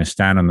 If you're going to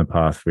stand on the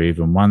path for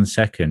even 1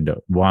 second at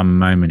one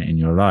moment in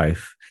your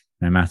life,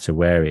 no matter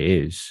where it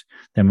is,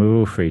 then we're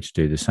all free to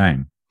do the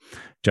same.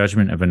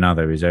 Judgment of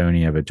another is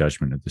only ever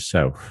judgment of the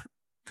self.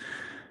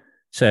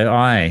 So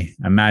I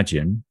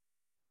imagine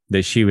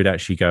that she would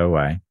actually go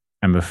away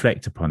and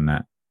reflect upon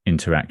that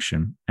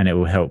interaction, and it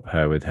will help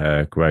her with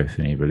her growth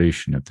and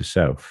evolution of the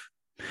self.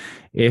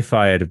 If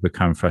I had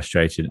become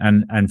frustrated,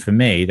 and for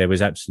me, there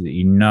was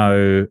absolutely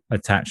no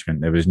attachment,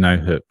 there was no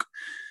hook,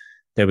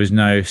 there was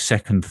no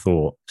second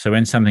thought. So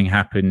when something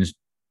happens,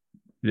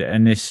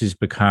 and this has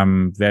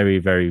become very,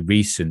 very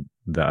recent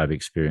that I've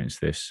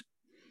experienced this,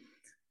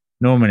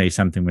 normally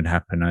something would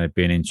happen, there'd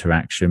be an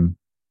interaction,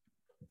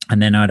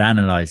 and then I'd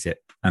analyze it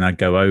and I'd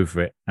go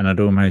over it and I'd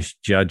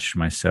almost judge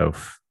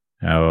myself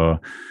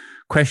or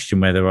question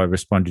whether I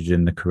responded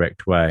in the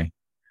correct way.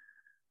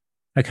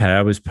 Okay,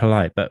 I was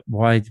polite, but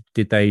why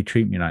did they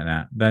treat me like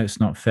that? That's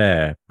not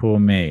fair. Poor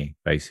me,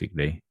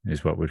 basically,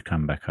 is what would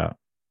come back up.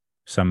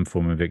 Some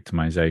form of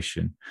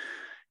victimization.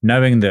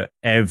 Knowing that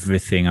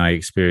everything I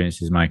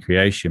experience is my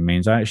creation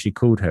means I actually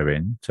called her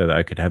in so that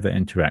I could have that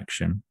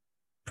interaction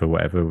for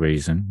whatever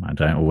reason. I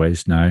don't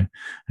always know.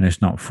 And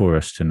it's not for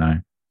us to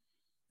know.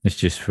 It's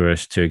just for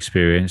us to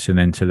experience and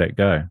then to let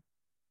go.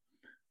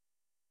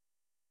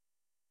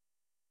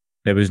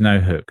 There was no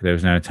hook. There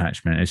was no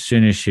attachment. As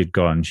soon as she'd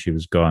gone, she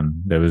was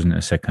gone. There wasn't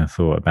a second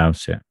thought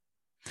about it.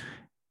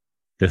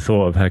 The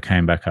thought of her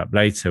came back up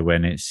later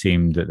when it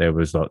seemed that there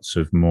was lots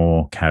of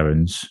more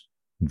Karens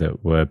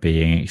that were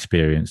being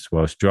experienced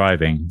whilst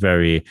driving.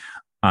 Very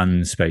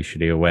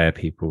unspatially aware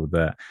people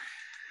that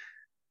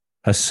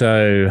are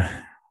so,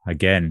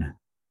 again,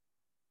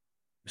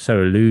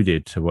 so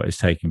alluded to what is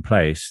taking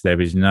place.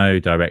 There is no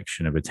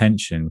direction of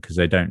attention because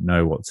they don't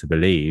know what to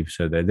believe.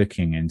 So they're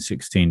looking in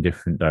 16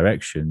 different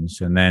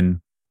directions. And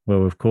then,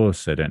 well, of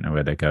course, they don't know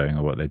where they're going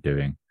or what they're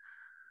doing.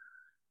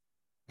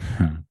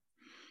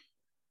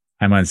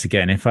 And once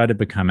again, if I'd have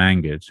become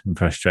angered and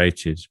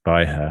frustrated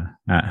by her,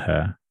 at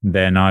her,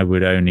 then I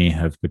would only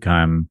have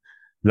become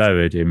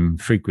lowered in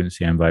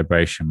frequency and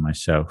vibration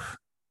myself.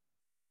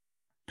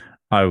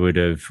 I would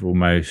have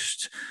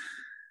almost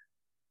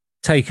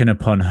taken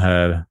upon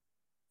her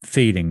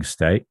feeling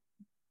state,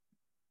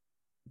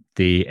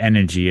 the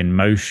energy and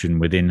motion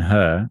within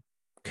her,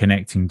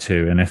 connecting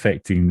to and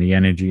affecting the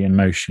energy and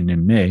motion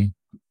in me,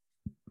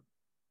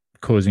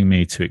 causing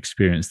me to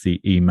experience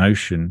the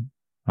emotion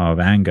of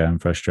anger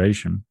and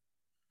frustration.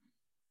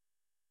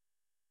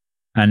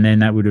 And then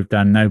that would have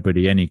done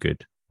nobody any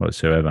good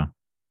whatsoever.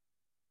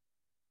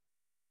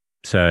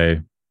 So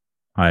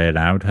I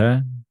allowed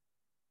her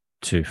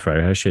to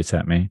throw her shit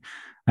at me.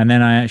 And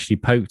then I actually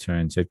poked her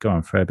and said, go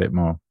on, throw a bit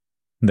more.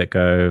 Let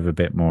go of a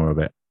bit more of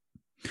it.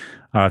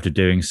 After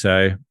doing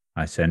so,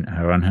 I sent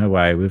her on her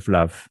way with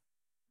love,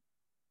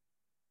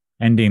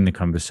 ending the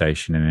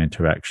conversation and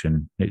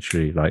interaction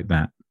literally like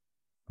that,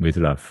 with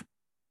love.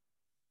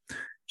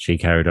 She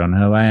carried on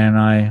her way and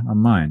I on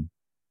mine.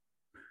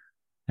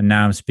 And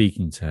now I'm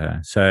speaking to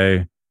her.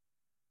 So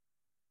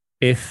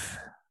if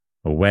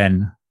or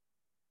when,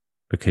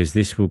 because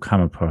this will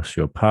come across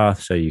your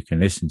path so you can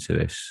listen to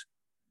this.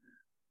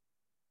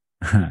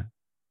 The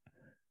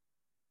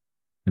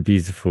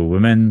beautiful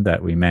woman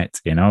that we met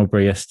in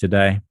Albury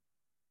yesterday,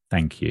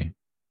 thank you.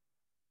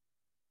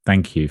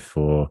 Thank you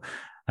for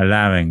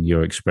allowing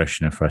your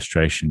expression of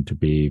frustration to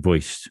be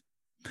voiced.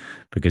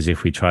 Because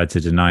if we try to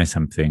deny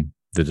something,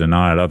 the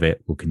denial of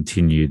it will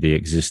continue the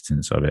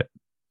existence of it.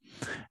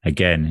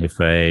 Again, if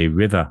a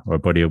river or a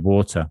body of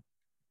water,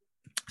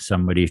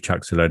 somebody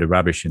chucks a load of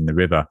rubbish in the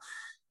river,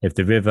 if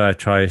the river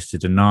tries to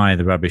deny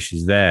the rubbish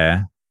is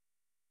there,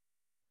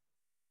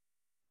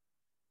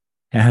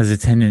 it has a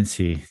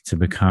tendency to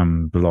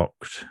become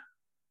blocked.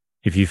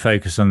 If you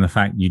focus on the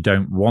fact you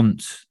don't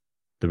want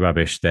the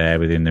rubbish there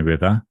within the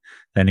river,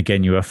 then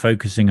again, you are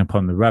focusing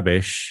upon the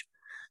rubbish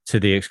to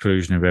the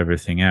exclusion of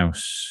everything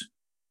else.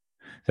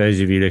 Those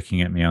of you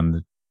looking at me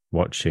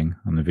watching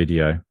on the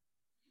video,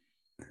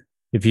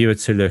 if you were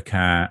to look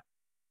at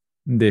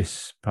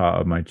this part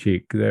of my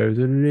cheek, there is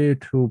a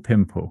little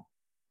pimple.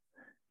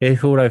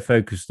 If all I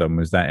focused on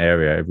was that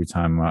area every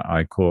time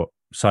I caught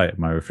sight of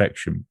my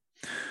reflection,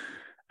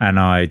 and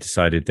I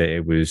decided that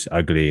it was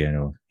ugly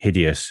or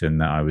hideous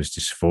and that I was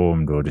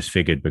disformed or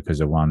disfigured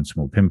because of one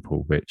small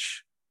pimple,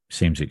 which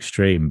seems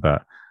extreme,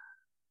 but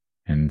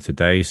in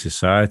today's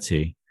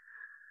society,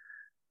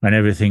 when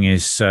everything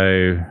is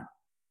so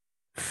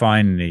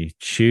finely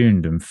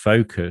tuned and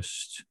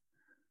focused,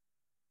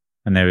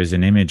 and there is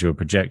an image or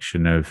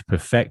projection of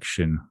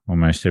perfection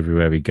almost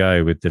everywhere we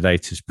go with the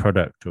latest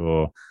product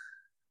or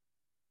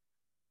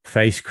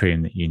face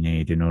cream that you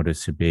need in order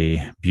to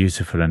be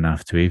beautiful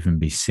enough to even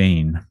be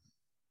seen.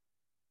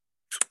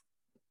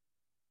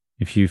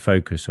 If you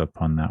focus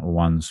upon that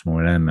one small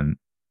element,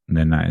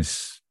 then that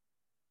is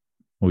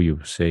all you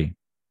will see.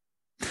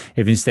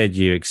 If instead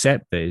you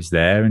accept that it's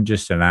there and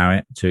just allow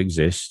it to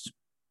exist,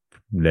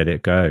 let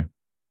it go.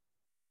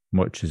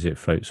 Watch as it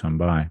floats on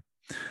by.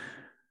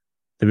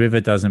 The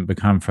river doesn't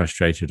become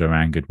frustrated or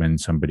angered when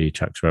somebody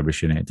chucks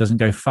rubbish in it. It doesn't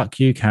go,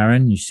 fuck you,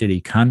 Karren, you silly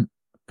cunt.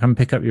 Come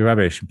pick up your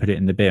rubbish and put it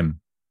in the bin.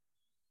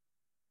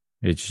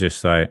 It's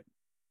just like,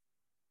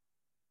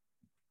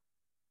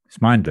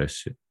 it's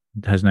mindless. It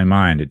has no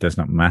mind. It does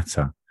not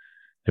matter.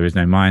 There is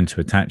no mind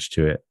to attach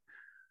to it.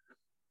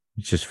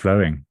 It's just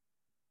flowing,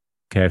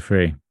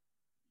 carefree.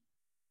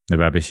 The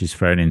rubbish is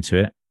thrown into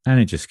it and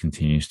it just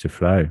continues to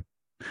flow,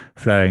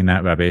 flowing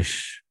that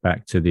rubbish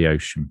back to the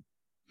ocean.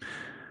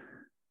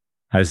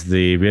 As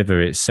the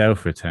river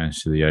itself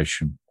returns to the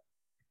ocean.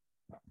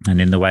 And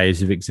in the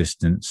waves of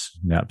existence,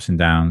 the ups and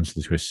downs,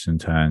 the twists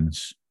and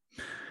turns,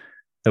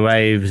 the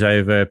waves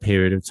over a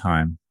period of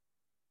time,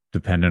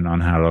 dependent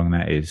on how long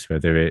that is,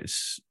 whether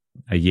it's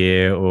a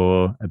year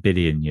or a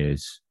billion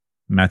years,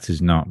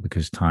 matters not,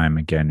 because time,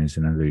 again, is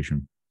an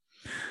illusion.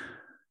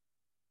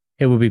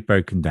 It will be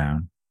broken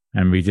down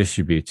and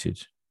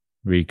redistributed,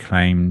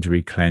 reclaimed,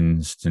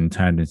 recleansed, and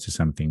turned into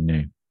something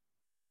new.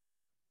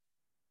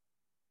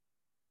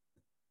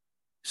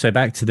 So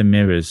back to the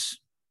mirrors.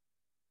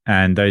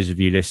 And those of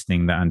you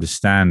listening that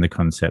understand the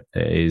concept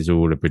that it is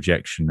all a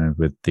projection of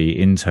with the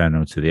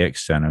internal to the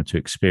external to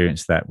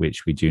experience that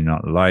which we do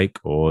not like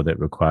or that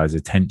requires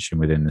attention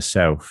within the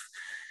self.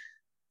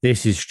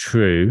 This is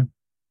true.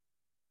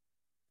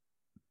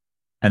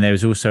 And there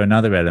is also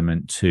another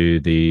element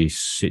to the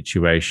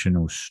situation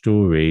or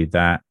story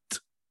that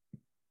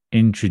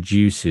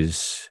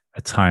introduces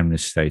a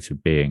timeless state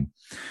of being.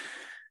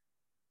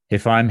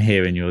 If I'm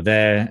here and you're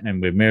there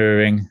and we're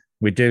mirroring,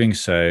 we're doing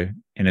so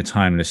in a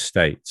timeless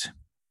state.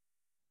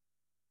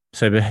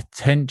 So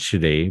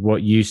potentially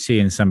what you see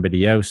in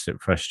somebody else that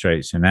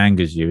frustrates and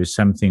angers you is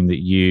something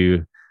that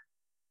you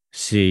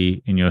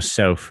see in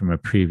yourself from a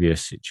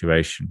previous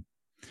situation.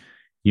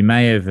 You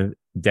may have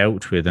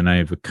dealt with and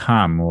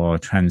overcome or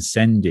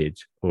transcended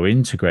or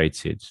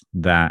integrated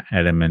that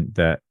element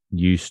that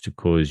used to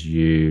cause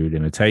you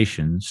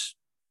limitations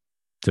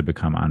to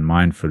become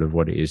unmindful of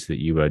what it is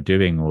that you were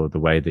doing or the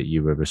way that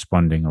you were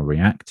responding or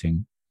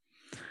reacting.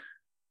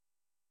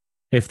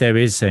 If there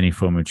is any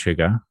form of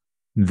trigger,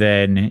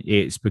 then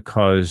it's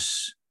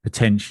because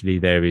potentially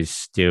there is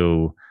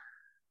still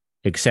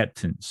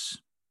acceptance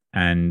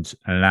and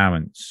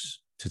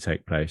allowance to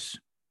take place.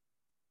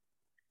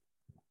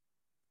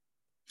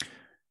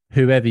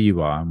 Whoever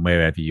you are and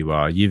wherever you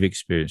are, you've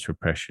experienced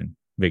repression,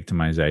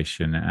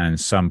 victimization, and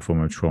some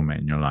form of trauma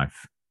in your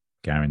life.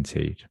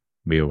 Guaranteed.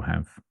 We all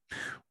have.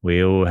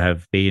 We all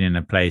have been in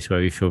a place where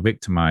we feel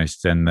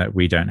victimized and that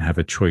we don't have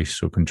a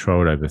choice or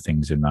control over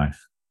things in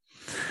life.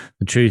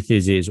 The truth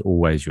is, it is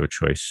always your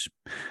choice.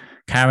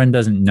 Karren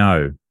doesn't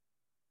know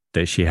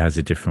that she has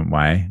a different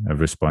way of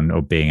responding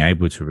or being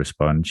able to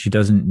respond. She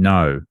doesn't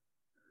know.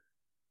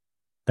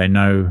 They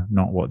know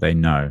not what they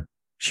know.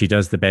 She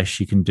does the best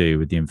she can do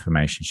with the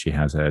information she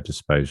has at her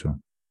disposal.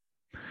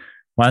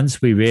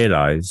 Once we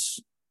realize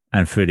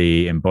and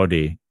fully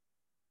embody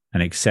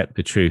and accept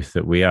the truth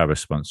that we are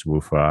responsible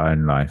for our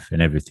own life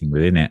and everything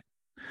within it,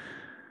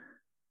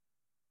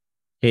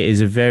 it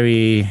is a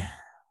very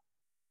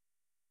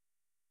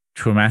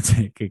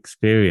traumatic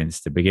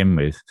experience to begin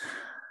with,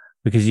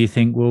 because you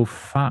think, well,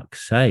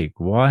 fuck's sake,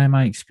 why am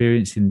I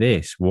experiencing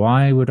this?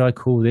 Why would I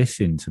call this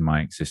into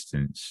my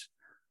existence?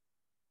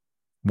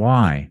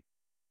 Why?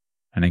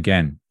 And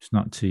again, it's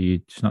not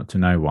to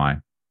know why,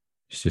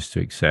 it's just to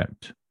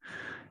accept.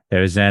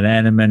 There is an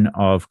element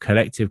of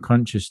collective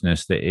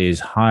consciousness that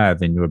is higher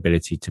than your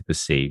ability to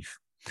perceive.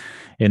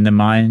 In the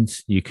mind,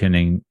 you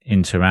can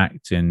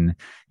interact and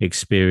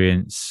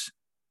experience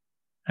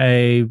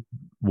a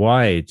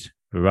wide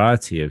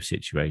variety of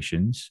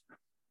situations,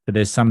 but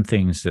there's some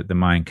things that the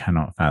mind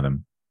cannot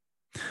fathom.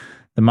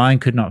 The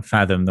mind could not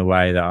fathom the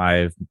way that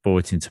I've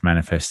brought into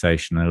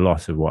manifestation a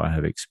lot of what I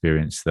have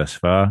experienced thus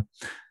far,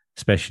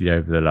 especially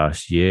over the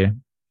last year.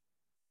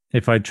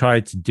 If I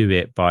tried to do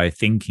it by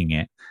thinking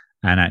it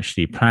and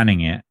actually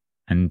planning it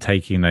and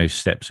taking those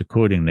steps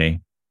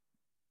accordingly,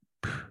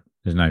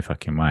 there's no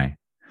fucking way.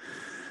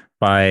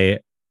 By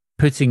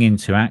putting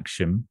into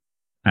action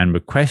and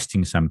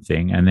requesting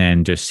something and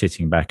then just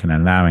sitting back and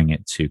allowing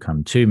it to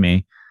come to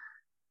me,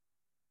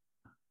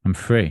 I'm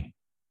free.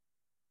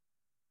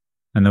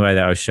 And the way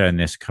that I was showing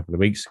this a couple of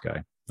weeks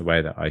ago, the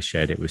way that I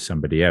shared it with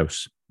somebody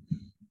else,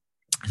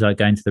 is like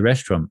going to the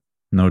restaurant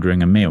and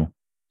ordering a meal.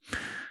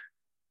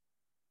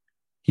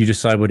 You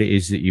decide what it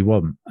is that you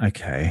want.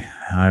 Okay,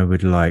 I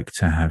would like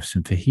to have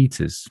some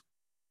fajitas.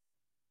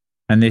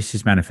 And this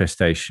is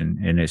manifestation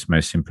in its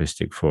most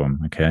simplistic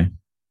form, okay?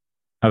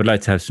 I would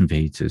like to have some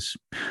fajitas.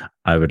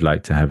 I would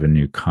like to have a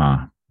new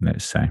car,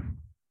 let's say.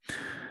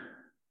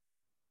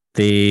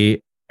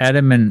 The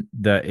element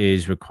that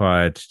is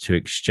required to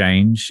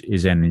exchange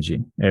is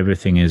energy.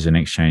 Everything is an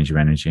exchange of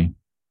energy.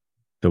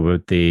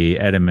 The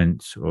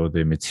element or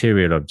the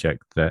material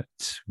object that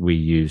we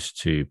use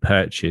to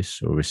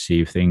purchase or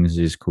receive things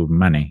is called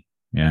money.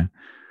 Yeah.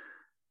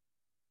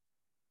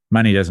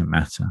 Money doesn't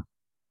matter.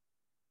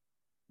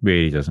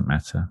 Really doesn't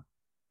matter.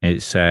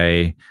 It's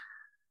a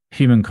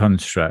human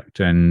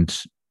construct and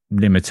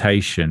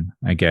limitation,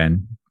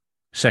 again,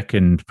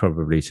 second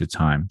probably to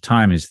time.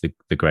 Time is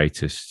the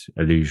greatest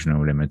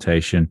illusional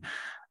limitation.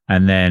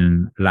 And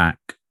then lack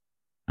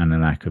and the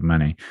lack of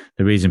money.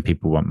 The reason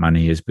people want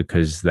money is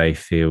because they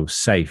feel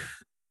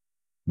safe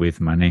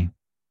with money.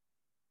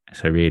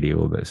 So really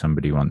all that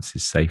somebody wants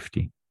is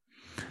safety,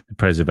 the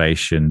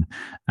preservation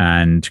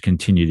and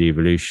continued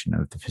evolution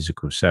of the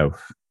physical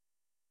self.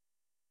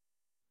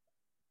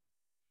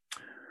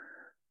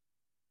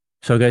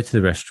 So I go to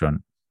the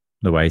restaurant.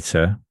 The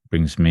waiter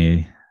brings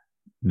me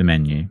the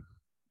menu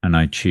and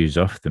I choose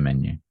off the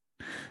menu.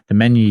 The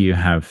menu you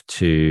have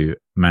to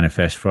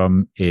manifest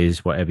from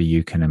is whatever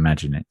you can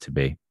imagine it to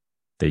be,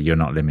 that you're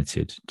not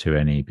limited to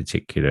any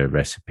particular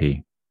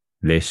recipe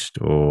list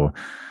or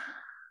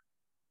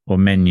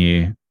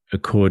menu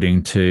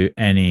according to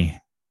any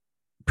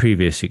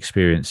previous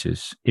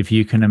experiences. If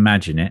you can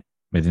imagine it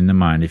within the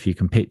mind, if you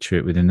can picture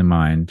it within the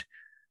mind,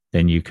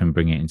 then you can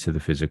bring it into the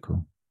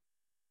physical.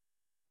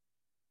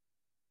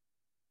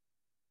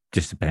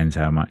 Just depends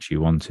how much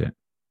you want it.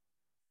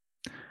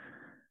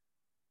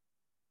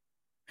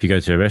 If you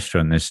go to a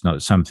restaurant, there's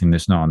not something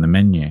that's not on the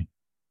menu,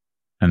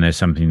 and there's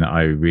something that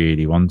I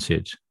really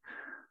wanted,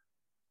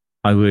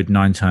 I would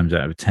 9 times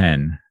out of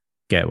 10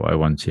 get what I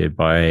wanted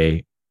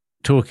by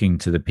talking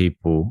to the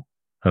people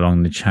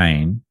along the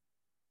chain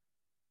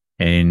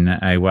in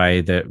a way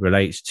that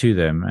relates to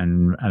them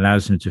and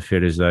allows them to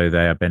feel as though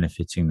they are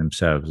benefiting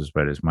themselves as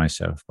well as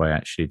myself by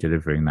actually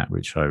delivering that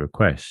which I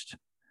request.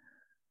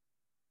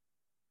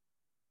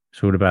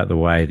 It's all about the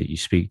way that you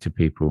speak to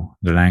people,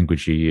 the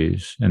language you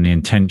use, and the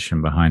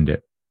intention behind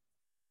it.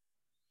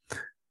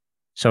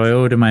 So I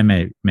order my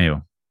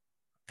meal.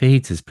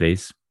 Fajitas,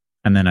 please.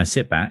 And then I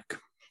sit back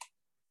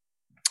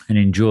and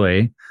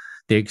enjoy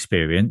the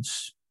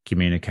experience,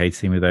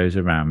 communicating with those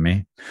around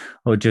me,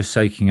 or just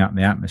soaking up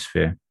the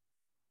atmosphere.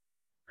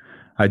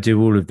 I do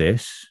all of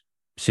this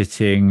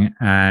sitting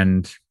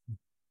and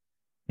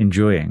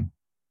enjoying,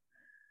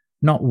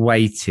 not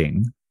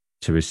waiting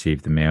to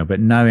receive the meal, but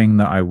knowing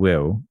that I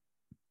will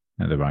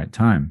at the right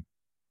time.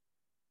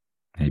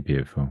 Hey,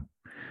 beautiful.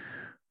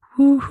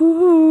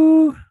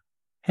 Woo-hoo.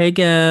 Hey,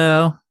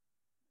 girl.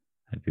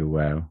 Hope you're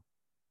well.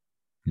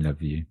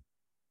 Love you.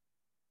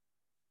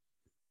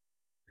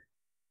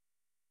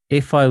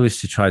 If I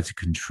was to try to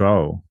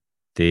control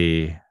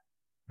the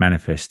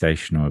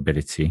manifestational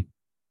ability,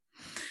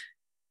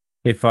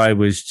 if I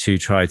was to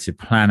try to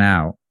plan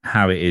out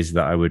how it is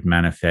that I would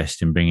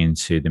manifest and bring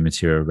into the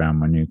material around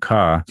my new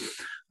car,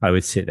 I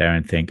would sit there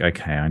and think,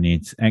 okay, I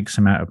need X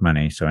amount of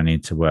money. So I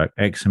need to work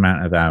X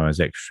amount of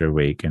hours extra a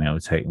week, and it will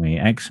take me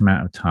X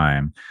amount of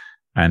time.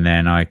 And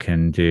then I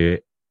can do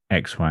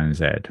X, Y, and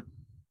Z.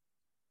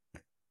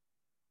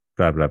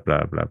 Blah, blah,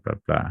 blah, blah, blah,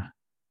 blah.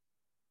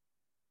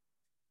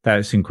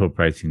 That's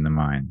incorporating the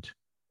mind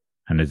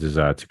and a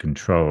desire to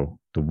control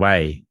the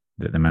way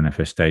that the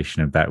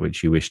manifestation of that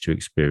which you wish to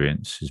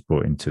experience is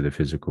brought into the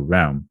physical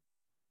realm.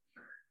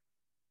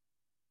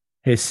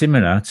 It's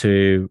similar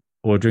to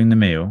ordering the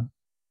meal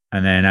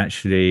and then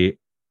actually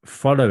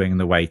following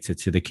the waiter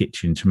to the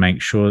kitchen to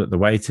make sure that the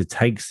waiter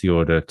takes the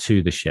order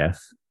to the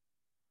chef.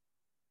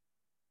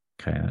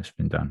 Okay, that's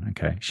been done.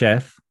 Okay,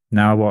 chef,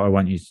 Now, what I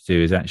want you to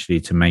do is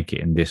actually to make it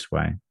in this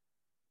way.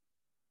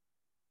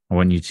 I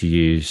want you to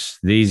use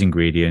these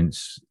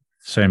ingredients,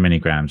 so many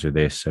grams of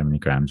this, so many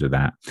grams of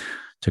that,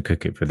 to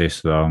cook it for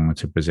this long,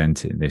 to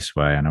present it in this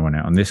way. And I want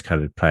it on this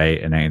colored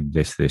plate, and then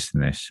this,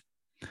 and this.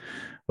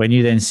 When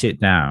you then sit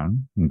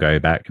down and go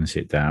back and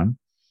sit down,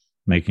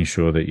 making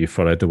sure that you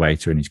followed the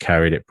waiter and he's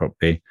carried it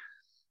properly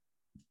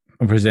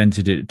and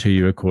presented it to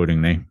you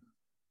accordingly.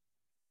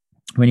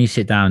 When you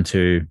sit down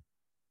to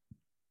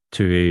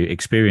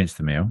experience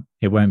the meal,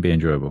 it won't be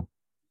enjoyable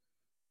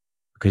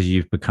because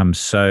you've become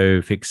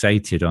so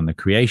fixated on the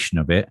creation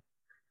of it.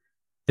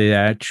 The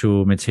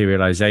actual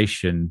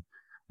materialization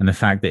and the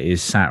fact that it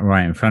is sat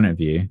right in front of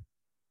you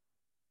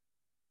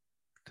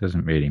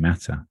doesn't really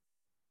matter.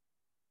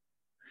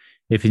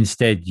 If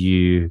instead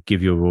you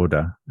give your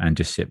order and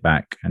just sit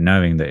back and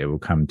knowing that it will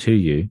come to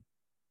you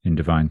in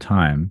divine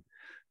time,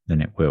 then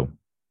it will.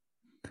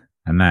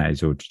 And that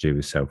is all to do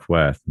with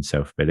self-worth and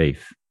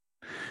self-belief.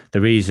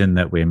 The reason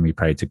that when we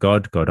pray to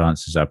God, God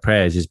answers our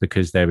prayers is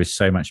because there is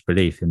so much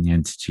belief in the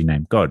entity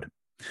named God.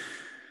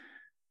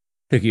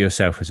 Look at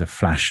yourself as a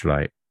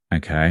flashlight,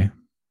 okay?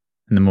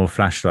 And the more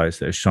flashlights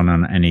that are shone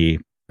on any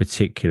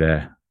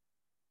particular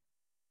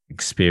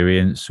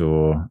experience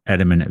or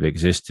element of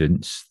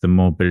existence, the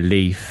more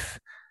belief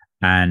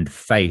and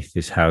faith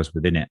is housed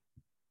within it.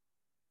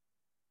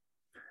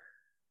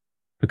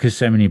 Because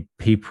so many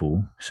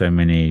people, so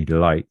many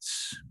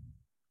lights,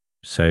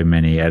 so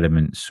many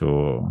elements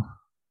or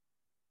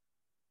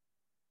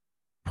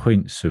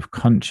points of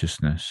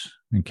consciousness.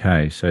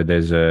 Okay, so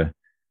there's a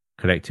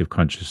collective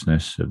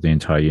consciousness of the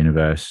entire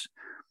universe.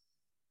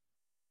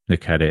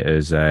 Look at it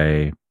as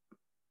I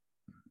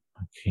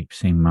keep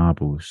seeing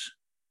marbles,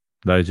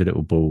 loads of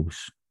little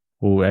balls,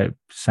 all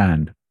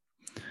sand.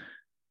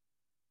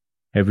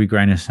 Every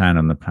grain of sand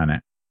on the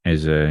planet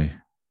is a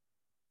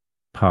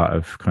part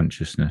of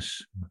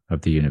consciousness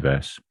of the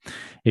universe.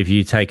 If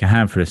you take a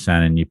handful of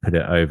sand and you put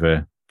it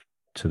over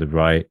to the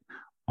right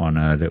on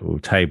a little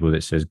table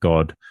that says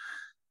God,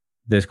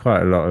 there's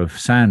quite a lot of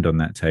sand on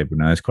that table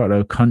now. There's quite a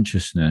lot of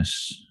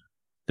consciousness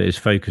that is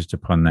focused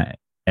upon that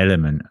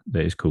element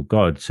that is called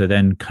God. So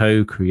then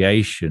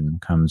co-creation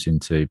comes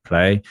into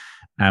play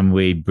and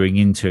we bring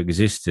into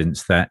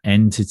existence that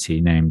entity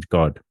named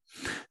God.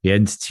 The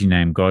entity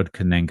named God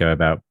can then go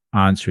about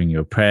answering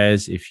your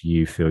prayers if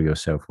you feel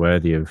yourself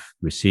worthy of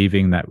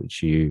receiving that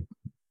which you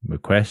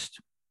request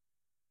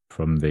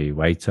from the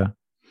waiter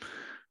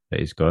that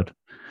is God.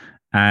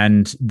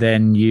 And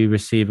then you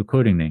receive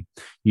accordingly.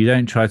 You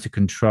don't try to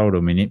control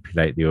or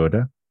manipulate the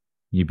order.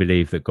 You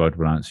believe that God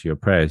will answer your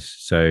prayers.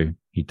 So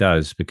he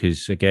does,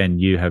 because again,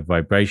 you have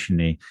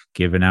vibrationally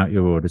given out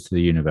your order to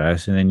the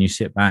universe, and then you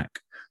sit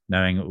back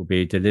knowing it will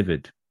be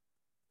delivered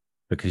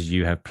because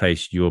you have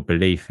placed your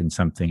belief in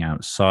something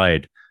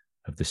outside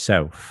of the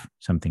self,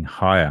 something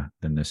higher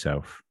than the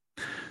self.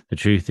 The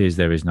truth is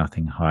there is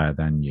nothing higher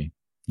than you.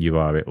 You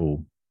are it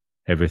all,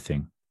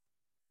 everything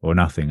or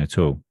nothing at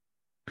all.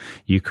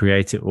 You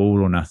create it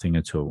all or nothing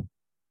at all.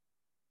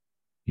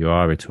 You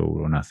are it all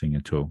or nothing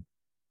at all.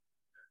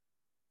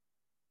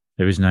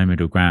 There is no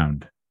middle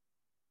ground.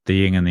 The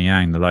yin and the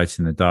yang, the light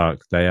and the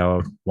dark, they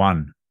are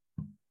one,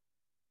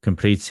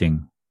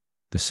 completing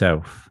the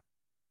self.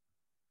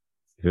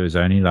 If it was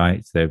only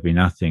light, there would be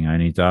nothing.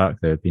 Only dark,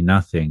 there would be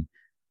nothing.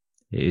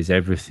 It is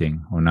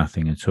everything or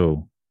nothing at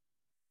all.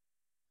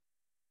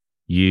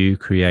 You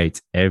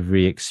create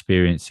every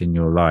experience in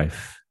your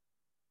life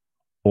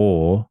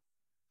or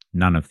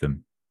none of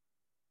them.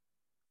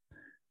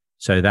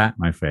 So that,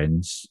 my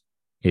friends,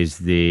 is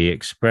the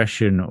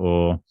expression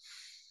or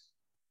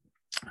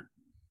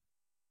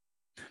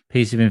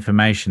piece of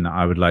information that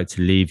I would like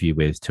to leave you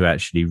with to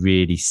actually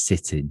really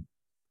sit in.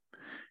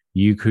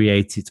 You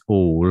create it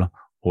all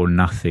or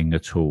nothing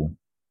at all.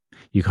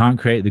 You can't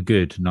create the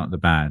good, not the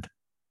bad,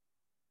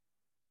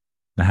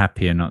 the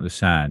happy and not the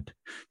sad.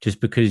 Just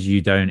because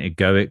you don't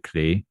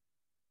egoically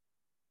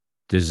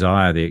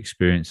desire the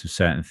experience of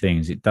certain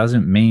things, it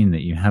doesn't mean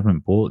that you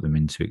haven't brought them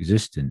into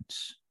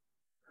existence.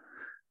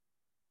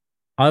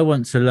 I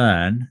want to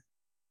learn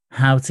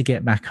how to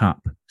get back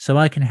up so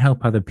I can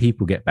help other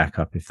people get back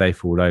up if they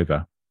fall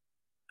over.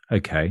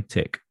 Okay,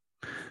 tick.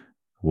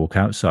 Walk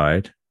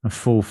outside and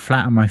fall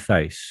flat on my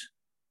face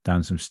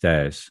down some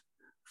stairs.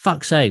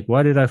 Fuck's sake,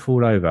 why did I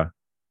fall over?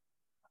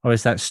 Oh,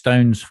 it's that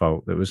stone's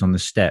fault that was on the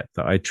step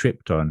that I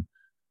tripped on,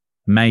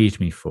 made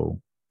me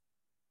fall.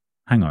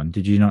 Hang on,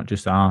 did you not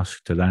just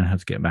ask to learn how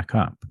to get back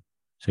up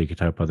so you could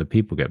help other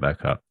people get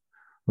back up?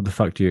 What the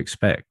fuck do you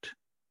expect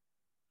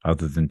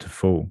other than to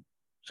fall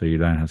so you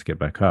learn how to get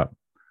back up?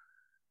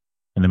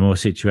 And the more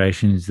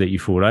situations that you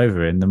fall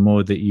over in, the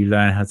more that you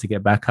learn how to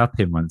get back up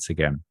in once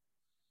again.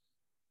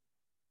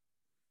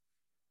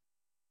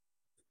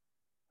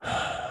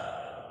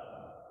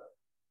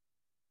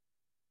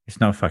 It's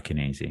not fucking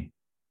easy.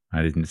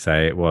 I didn't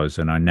say it was,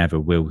 and I never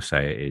will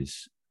say it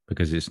is,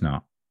 because it's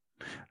not.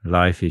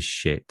 Life is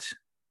shit.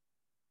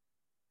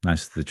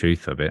 That's the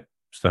truth of it.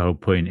 It's the whole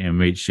point in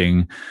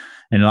reaching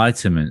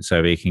enlightenment,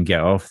 so we can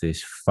get off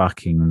this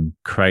fucking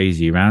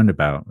crazy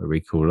roundabout that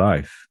we call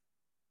life.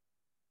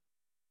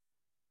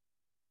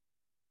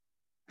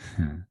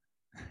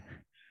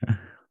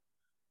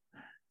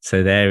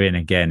 So therein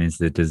again is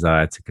the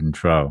desire to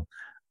control.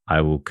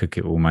 I will cook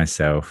it all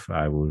myself.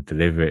 I will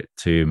deliver it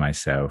to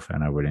myself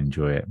and I will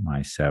enjoy it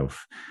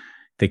myself.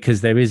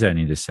 Because there is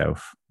only the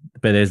self,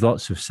 but there's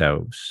lots of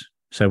selves.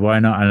 So why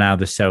not allow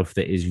the self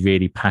that is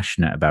really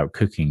passionate about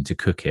cooking to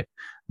cook it?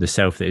 The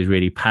self that is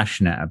really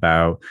passionate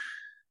about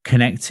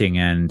connecting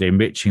and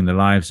enriching the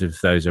lives of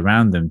those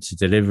around them to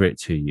deliver it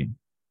to you.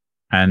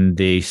 And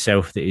the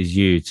self that is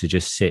you to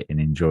just sit and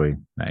enjoy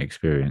that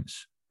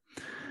experience.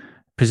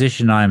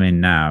 Position I'm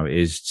in now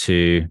is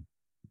to,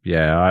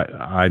 yeah,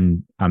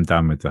 I'm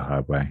done with the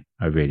hard way.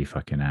 I really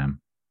fucking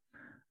am.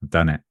 I've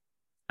done it,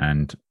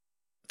 and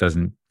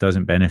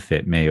doesn't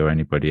benefit me or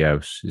anybody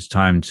else. It's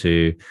time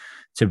to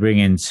bring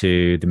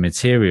into the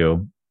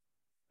material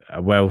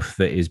a wealth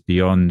that is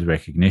beyond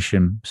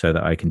recognition, so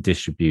that I can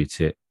distribute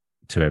it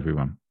to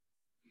everyone.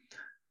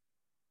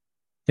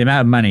 The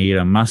amount of money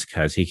Elon Musk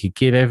has, he could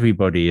give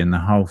everybody in the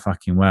whole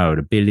fucking world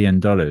 $1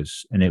 billion,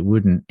 and he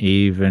wouldn't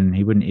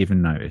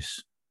even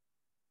notice.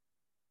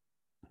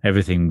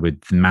 Everything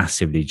would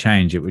massively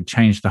change. It would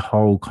change the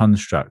whole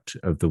construct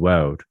of the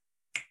world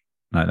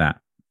like that,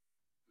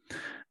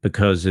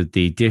 because of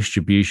the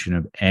distribution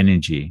of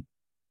energy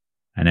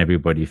and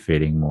everybody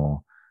feeling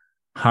more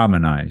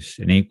harmonized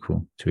and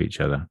equal to each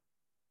other.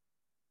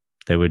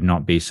 There would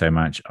not be so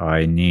much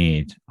I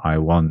need, I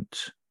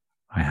want,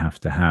 I have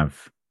to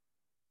have.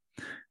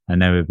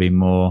 And there would be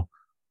more,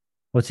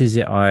 what is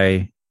it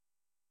I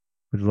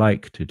would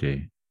like to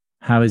do?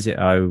 How is it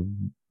I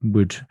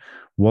would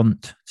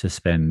want to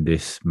spend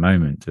this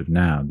moment of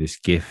now, this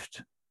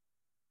gift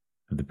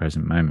of the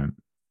present moment?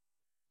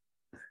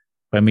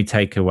 When we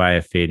take away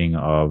a feeling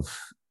of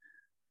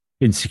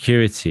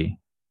insecurity,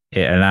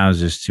 it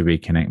allows us to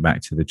reconnect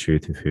back to the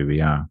truth of who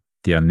we are,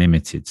 the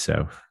unlimited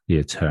self, the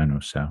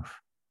eternal self.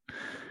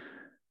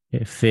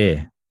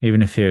 Fear,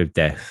 even a fear of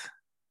death,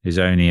 is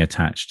only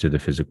attached to the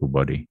physical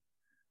body.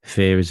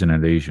 Fear is an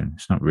illusion.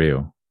 It's not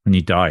real. When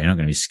you die, you're not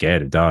going to be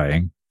scared of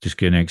dying. Just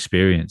going to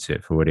experience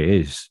it for what it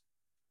is.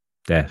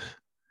 Death.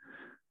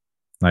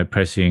 Like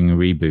pressing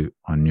reboot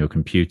on your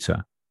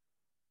computer.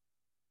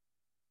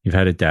 You've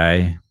had a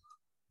day,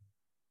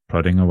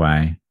 plodding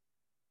away,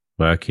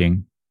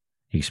 working,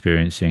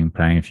 experiencing,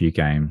 playing a few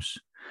games.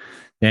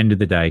 The end of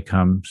the day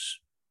comes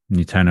and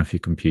you turn off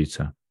your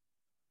computer.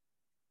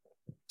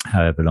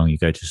 However long you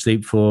go to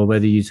sleep for,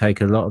 whether you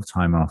take a lot of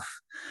time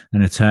off,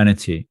 an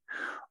eternity,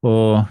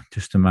 or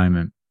just a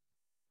moment,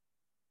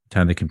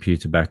 turn the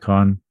computer back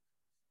on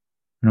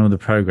and all the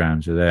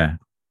programs are there.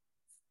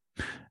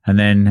 And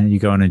then you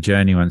go on a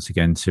journey once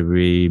again to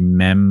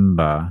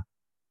remember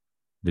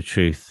the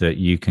truth that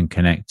you can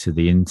connect to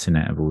the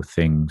internet of all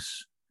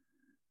things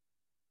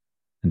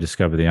and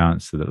discover the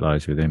answer that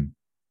lies within.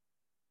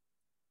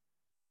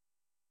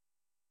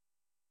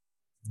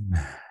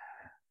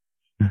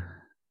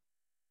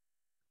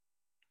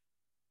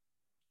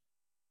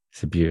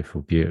 It's a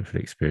beautiful, beautiful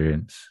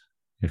experience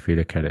if we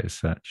look at it as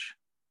such.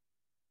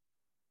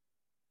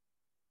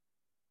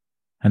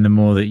 And the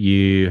more that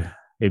you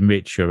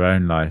enrich your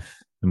own life,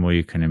 the more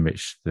you can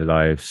enrich the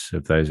lives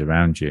of those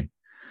around you.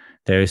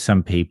 There are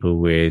some people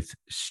with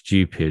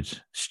stupid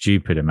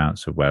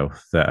amounts of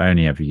wealth that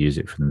only ever use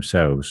it for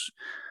themselves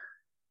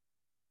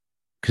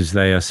because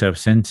they are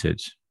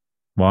self-centered.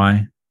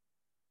 Why?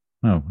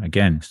 Well,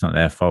 again, it's not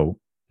their fault.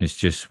 It's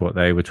just what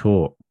they were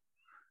taught.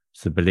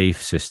 It's the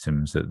belief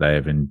systems that they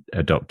have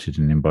adopted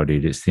and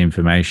embodied. It's the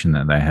information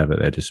that they have at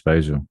their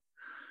disposal.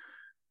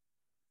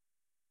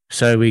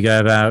 So we go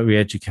about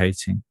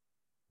re-educating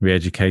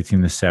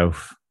the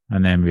self,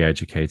 and then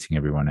re-educating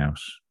everyone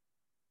else.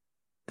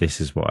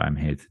 This is what I'm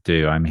here to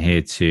do. I'm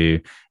here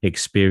to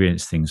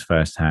experience things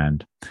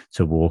firsthand,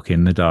 to walk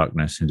in the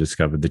darkness and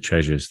discover the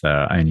treasures that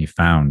are only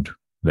found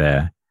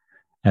there,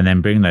 and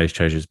then bring those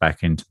treasures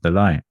back into the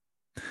light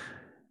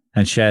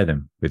and share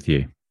them with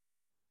you.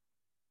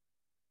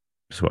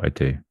 That's what I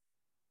do.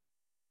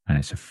 And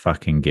it's a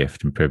fucking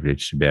gift and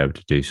privilege to be able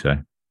to do so.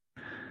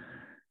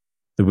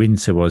 The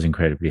winter was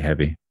incredibly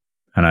heavy.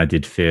 And I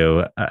did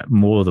feel at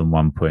more than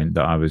one point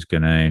that I was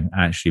going to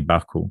actually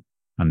buckle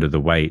under the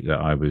weight that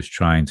I was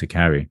trying to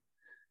carry.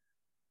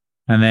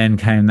 And then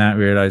came that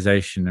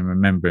realization and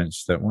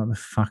remembrance that what the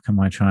fuck am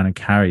I trying to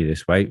carry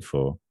this weight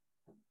for?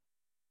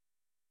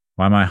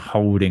 Why am I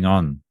holding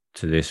on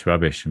to this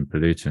rubbish and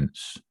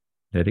pollutants?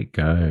 Let it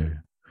go.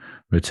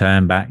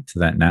 Return back to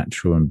that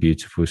natural and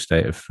beautiful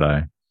state of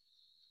flow,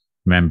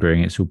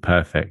 remembering it's all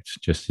perfect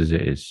just as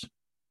it is.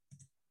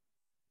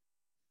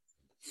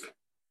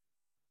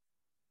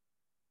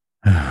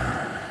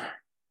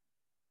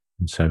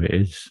 And so it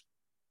is.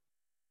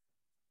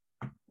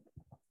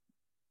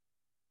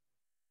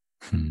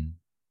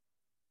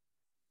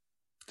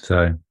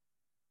 So,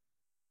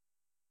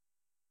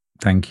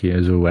 thank you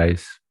as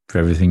always for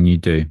everything you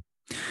do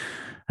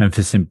and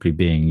for simply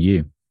being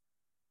you.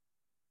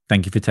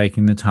 Thank you for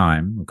taking the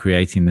time,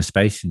 creating the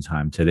space and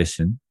time to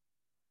listen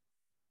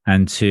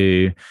and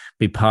to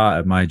be part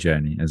of my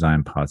journey as I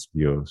am part of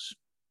yours.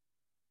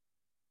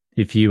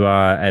 If you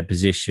are at a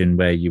position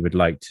where you would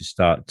like to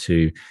start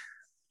to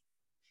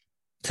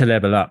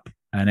level up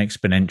an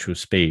exponential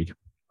speed,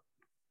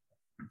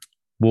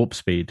 warp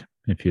speed,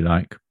 if you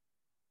like,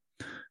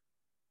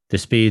 the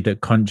speed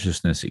that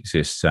consciousness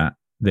exists at,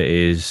 that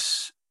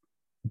is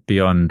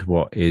beyond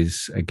what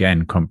is,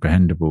 again,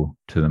 comprehensible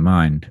to the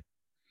mind,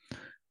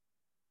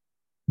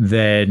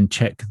 then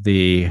check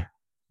the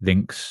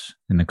links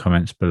in the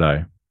comments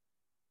below.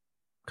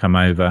 Come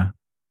over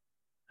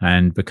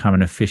and become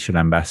an official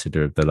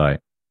ambassador of the light.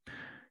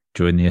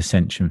 Join the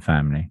Ascension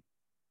family.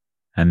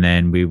 And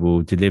then we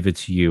will deliver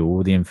to you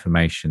all the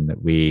information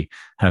that we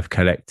have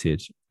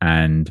collected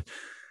and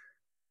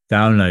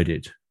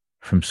downloaded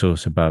from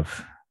Source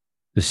Above,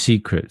 the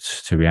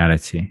secrets to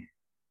reality,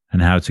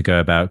 and how to go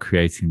about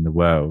creating the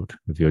world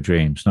of your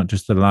dreams, not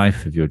just the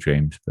life of your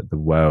dreams, but the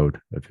world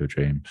of your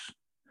dreams,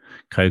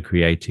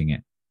 co-creating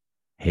it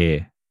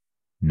here,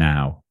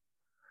 now,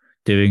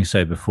 doing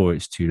so before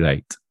it's too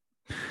late.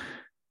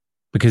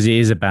 Because it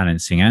is a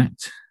balancing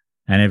act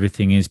and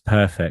everything is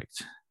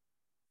perfect.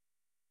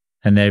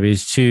 And there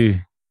is 2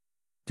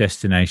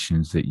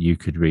 destinations that you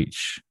could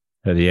reach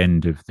at the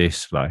end of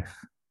this life.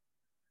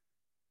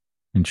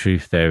 In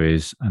truth, there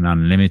is an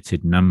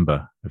unlimited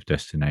number of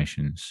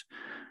destinations.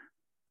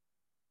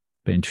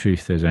 But in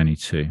truth, there's only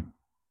 2.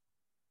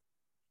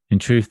 In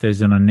truth,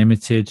 there's an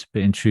unlimited,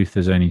 but in truth,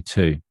 there's only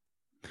 2.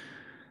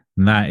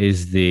 And that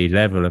is the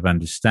level of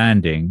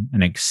understanding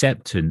and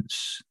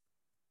acceptance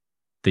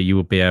that you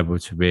will be able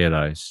to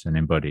realize and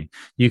embody.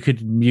 You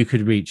could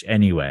reach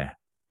anywhere,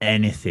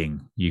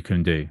 anything you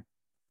can do.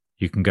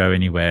 You can go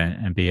anywhere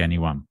and be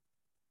anyone.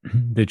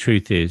 The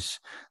truth is,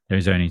 there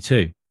is only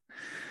 2.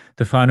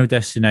 The final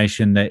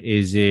destination that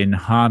is in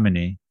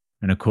harmony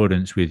and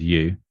accordance with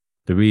you,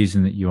 the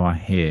reason that you are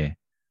here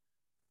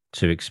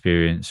to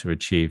experience or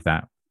achieve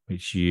that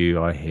which you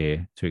are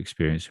here to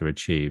experience or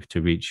achieve,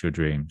 to reach your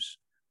dreams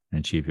and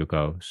achieve your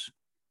goals.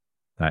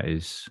 That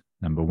is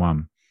number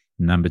 1.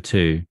 Number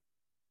 2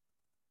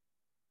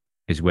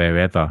 is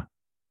wherever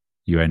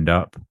you end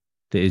up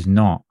that is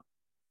not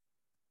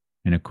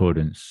in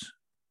accordance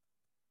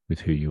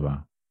with who you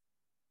are.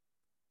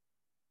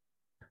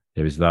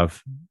 There is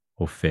love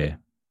or fear.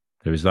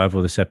 There is love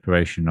or the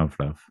separation of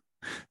love.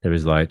 There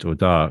is light or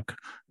dark,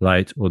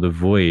 light or the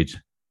void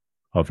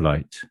of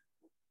light.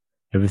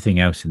 Everything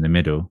else in the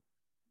middle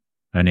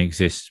only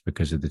exists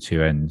because of the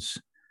 2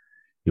 ends.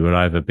 You will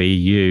either be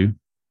you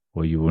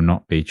or you will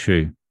not be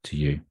true to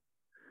you.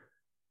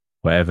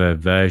 Whatever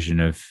version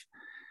of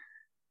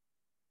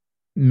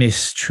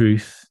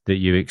mistruth that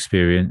you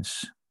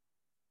experience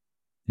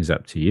is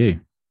up to you.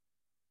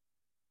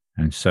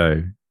 And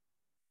so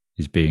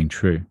is being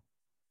true.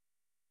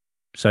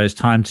 So it's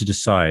time to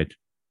decide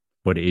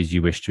what it is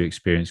you wish to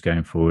experience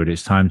going forward.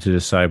 It's time to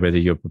decide whether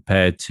you're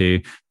prepared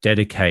to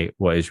dedicate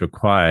what is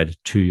required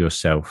to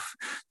yourself,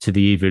 to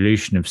the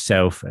evolution of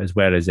self as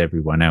well as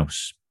everyone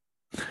else.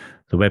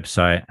 The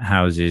website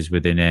houses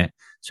within it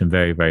some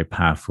very, very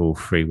powerful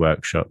free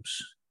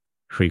workshops,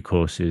 free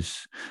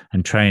courses,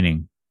 and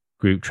training,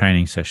 group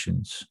training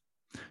sessions,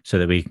 so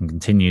that we can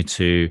continue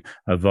to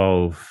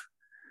evolve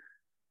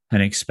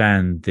and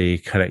expand the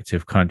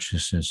collective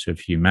consciousness of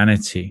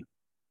humanity,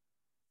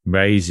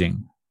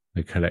 raising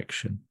the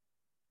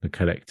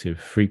collective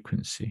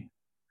frequency.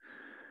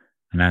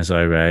 And as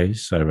I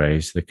raise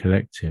the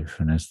collective.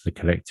 And as the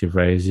collective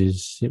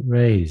raises, it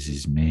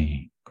raises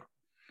me.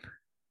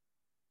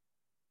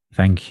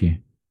 Thank you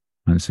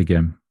once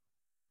again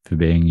for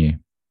being you,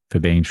 for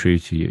being true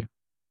to you,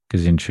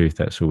 because in truth,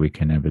 that's all we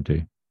can ever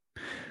do.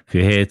 If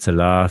you're here to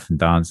laugh and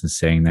dance and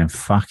sing, then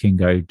fucking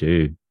go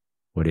do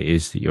what it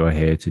is that you're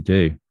here to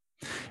do.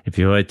 If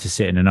you're here to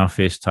sit in an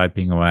office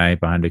typing away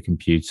behind a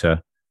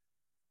computer,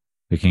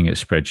 looking at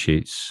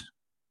spreadsheets,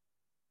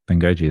 then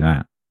go do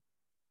that.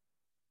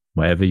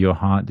 Whatever your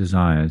heart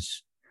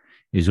desires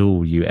is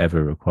all you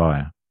ever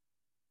require.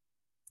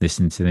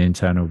 Listen to the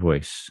internal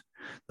voice,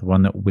 the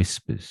one that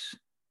whispers,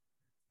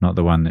 not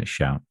the one that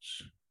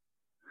shouts.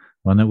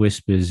 The one that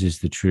whispers is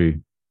the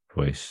true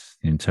voice,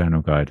 the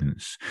internal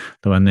guidance.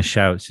 The one that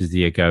shouts is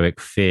the egoic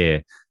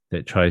fear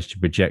that tries to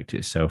project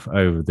itself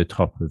over the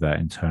top of that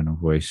internal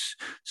voice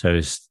so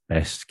as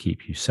best to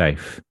keep you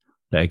safe.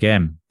 But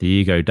again, the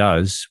ego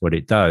does what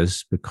it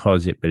does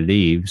because it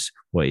believes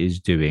what it is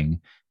doing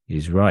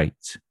is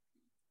right.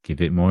 Give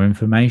it more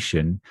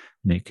information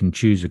and it can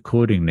choose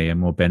accordingly a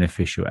more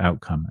beneficial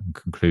outcome and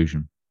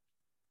conclusion.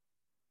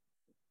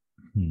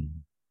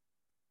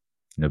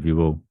 Love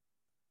you all.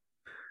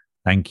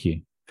 Thank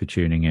you for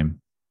tuning in.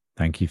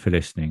 Thank you for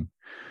listening.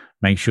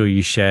 Make sure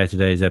you share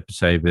today's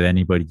episode with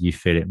anybody you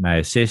feel it may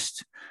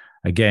assist.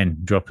 Again,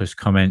 drop us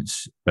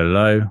comments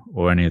below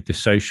or any of the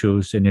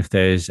socials. And if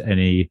there's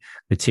any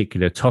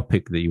particular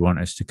topic that you want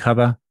us to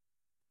cover,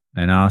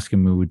 then ask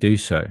and we will do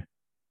so.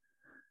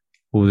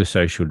 All the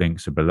social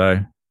links are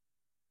below.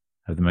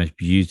 Have the most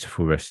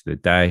beautiful rest of the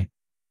day,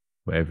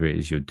 whatever it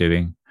is you're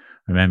doing.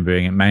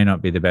 Remembering it may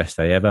not be the best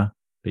day ever,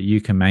 but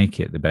you can make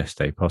it the best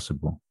day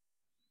possible.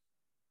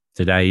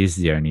 Today is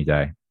the only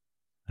day.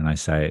 And I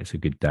say it's a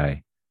good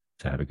day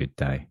to have a good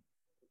day.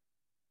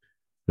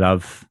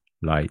 Love,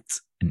 light,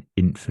 and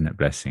infinite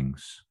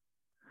blessings.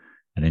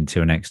 And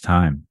until next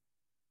time,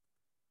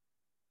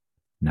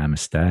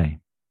 namaste.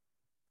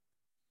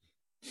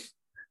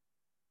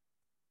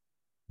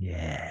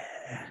 Yeah.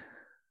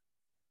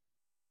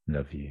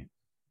 Love you.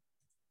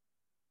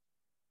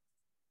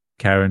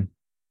 Karren,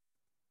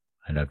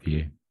 I love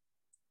you.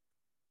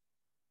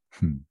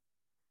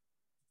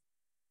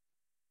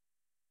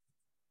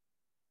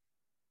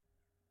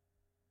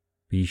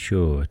 Be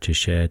sure to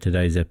share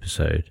today's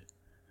episode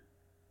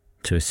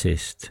to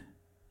assist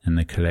in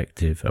the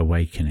collective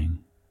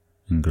awakening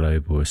and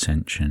global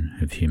ascension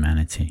of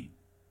humanity.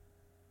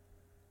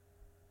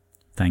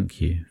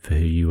 Thank you for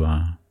who you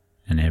are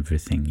and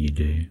everything you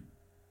do.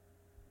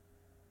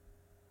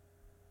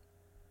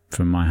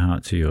 From my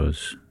heart to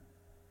yours,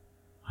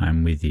 I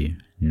am with you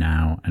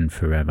now and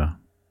forever.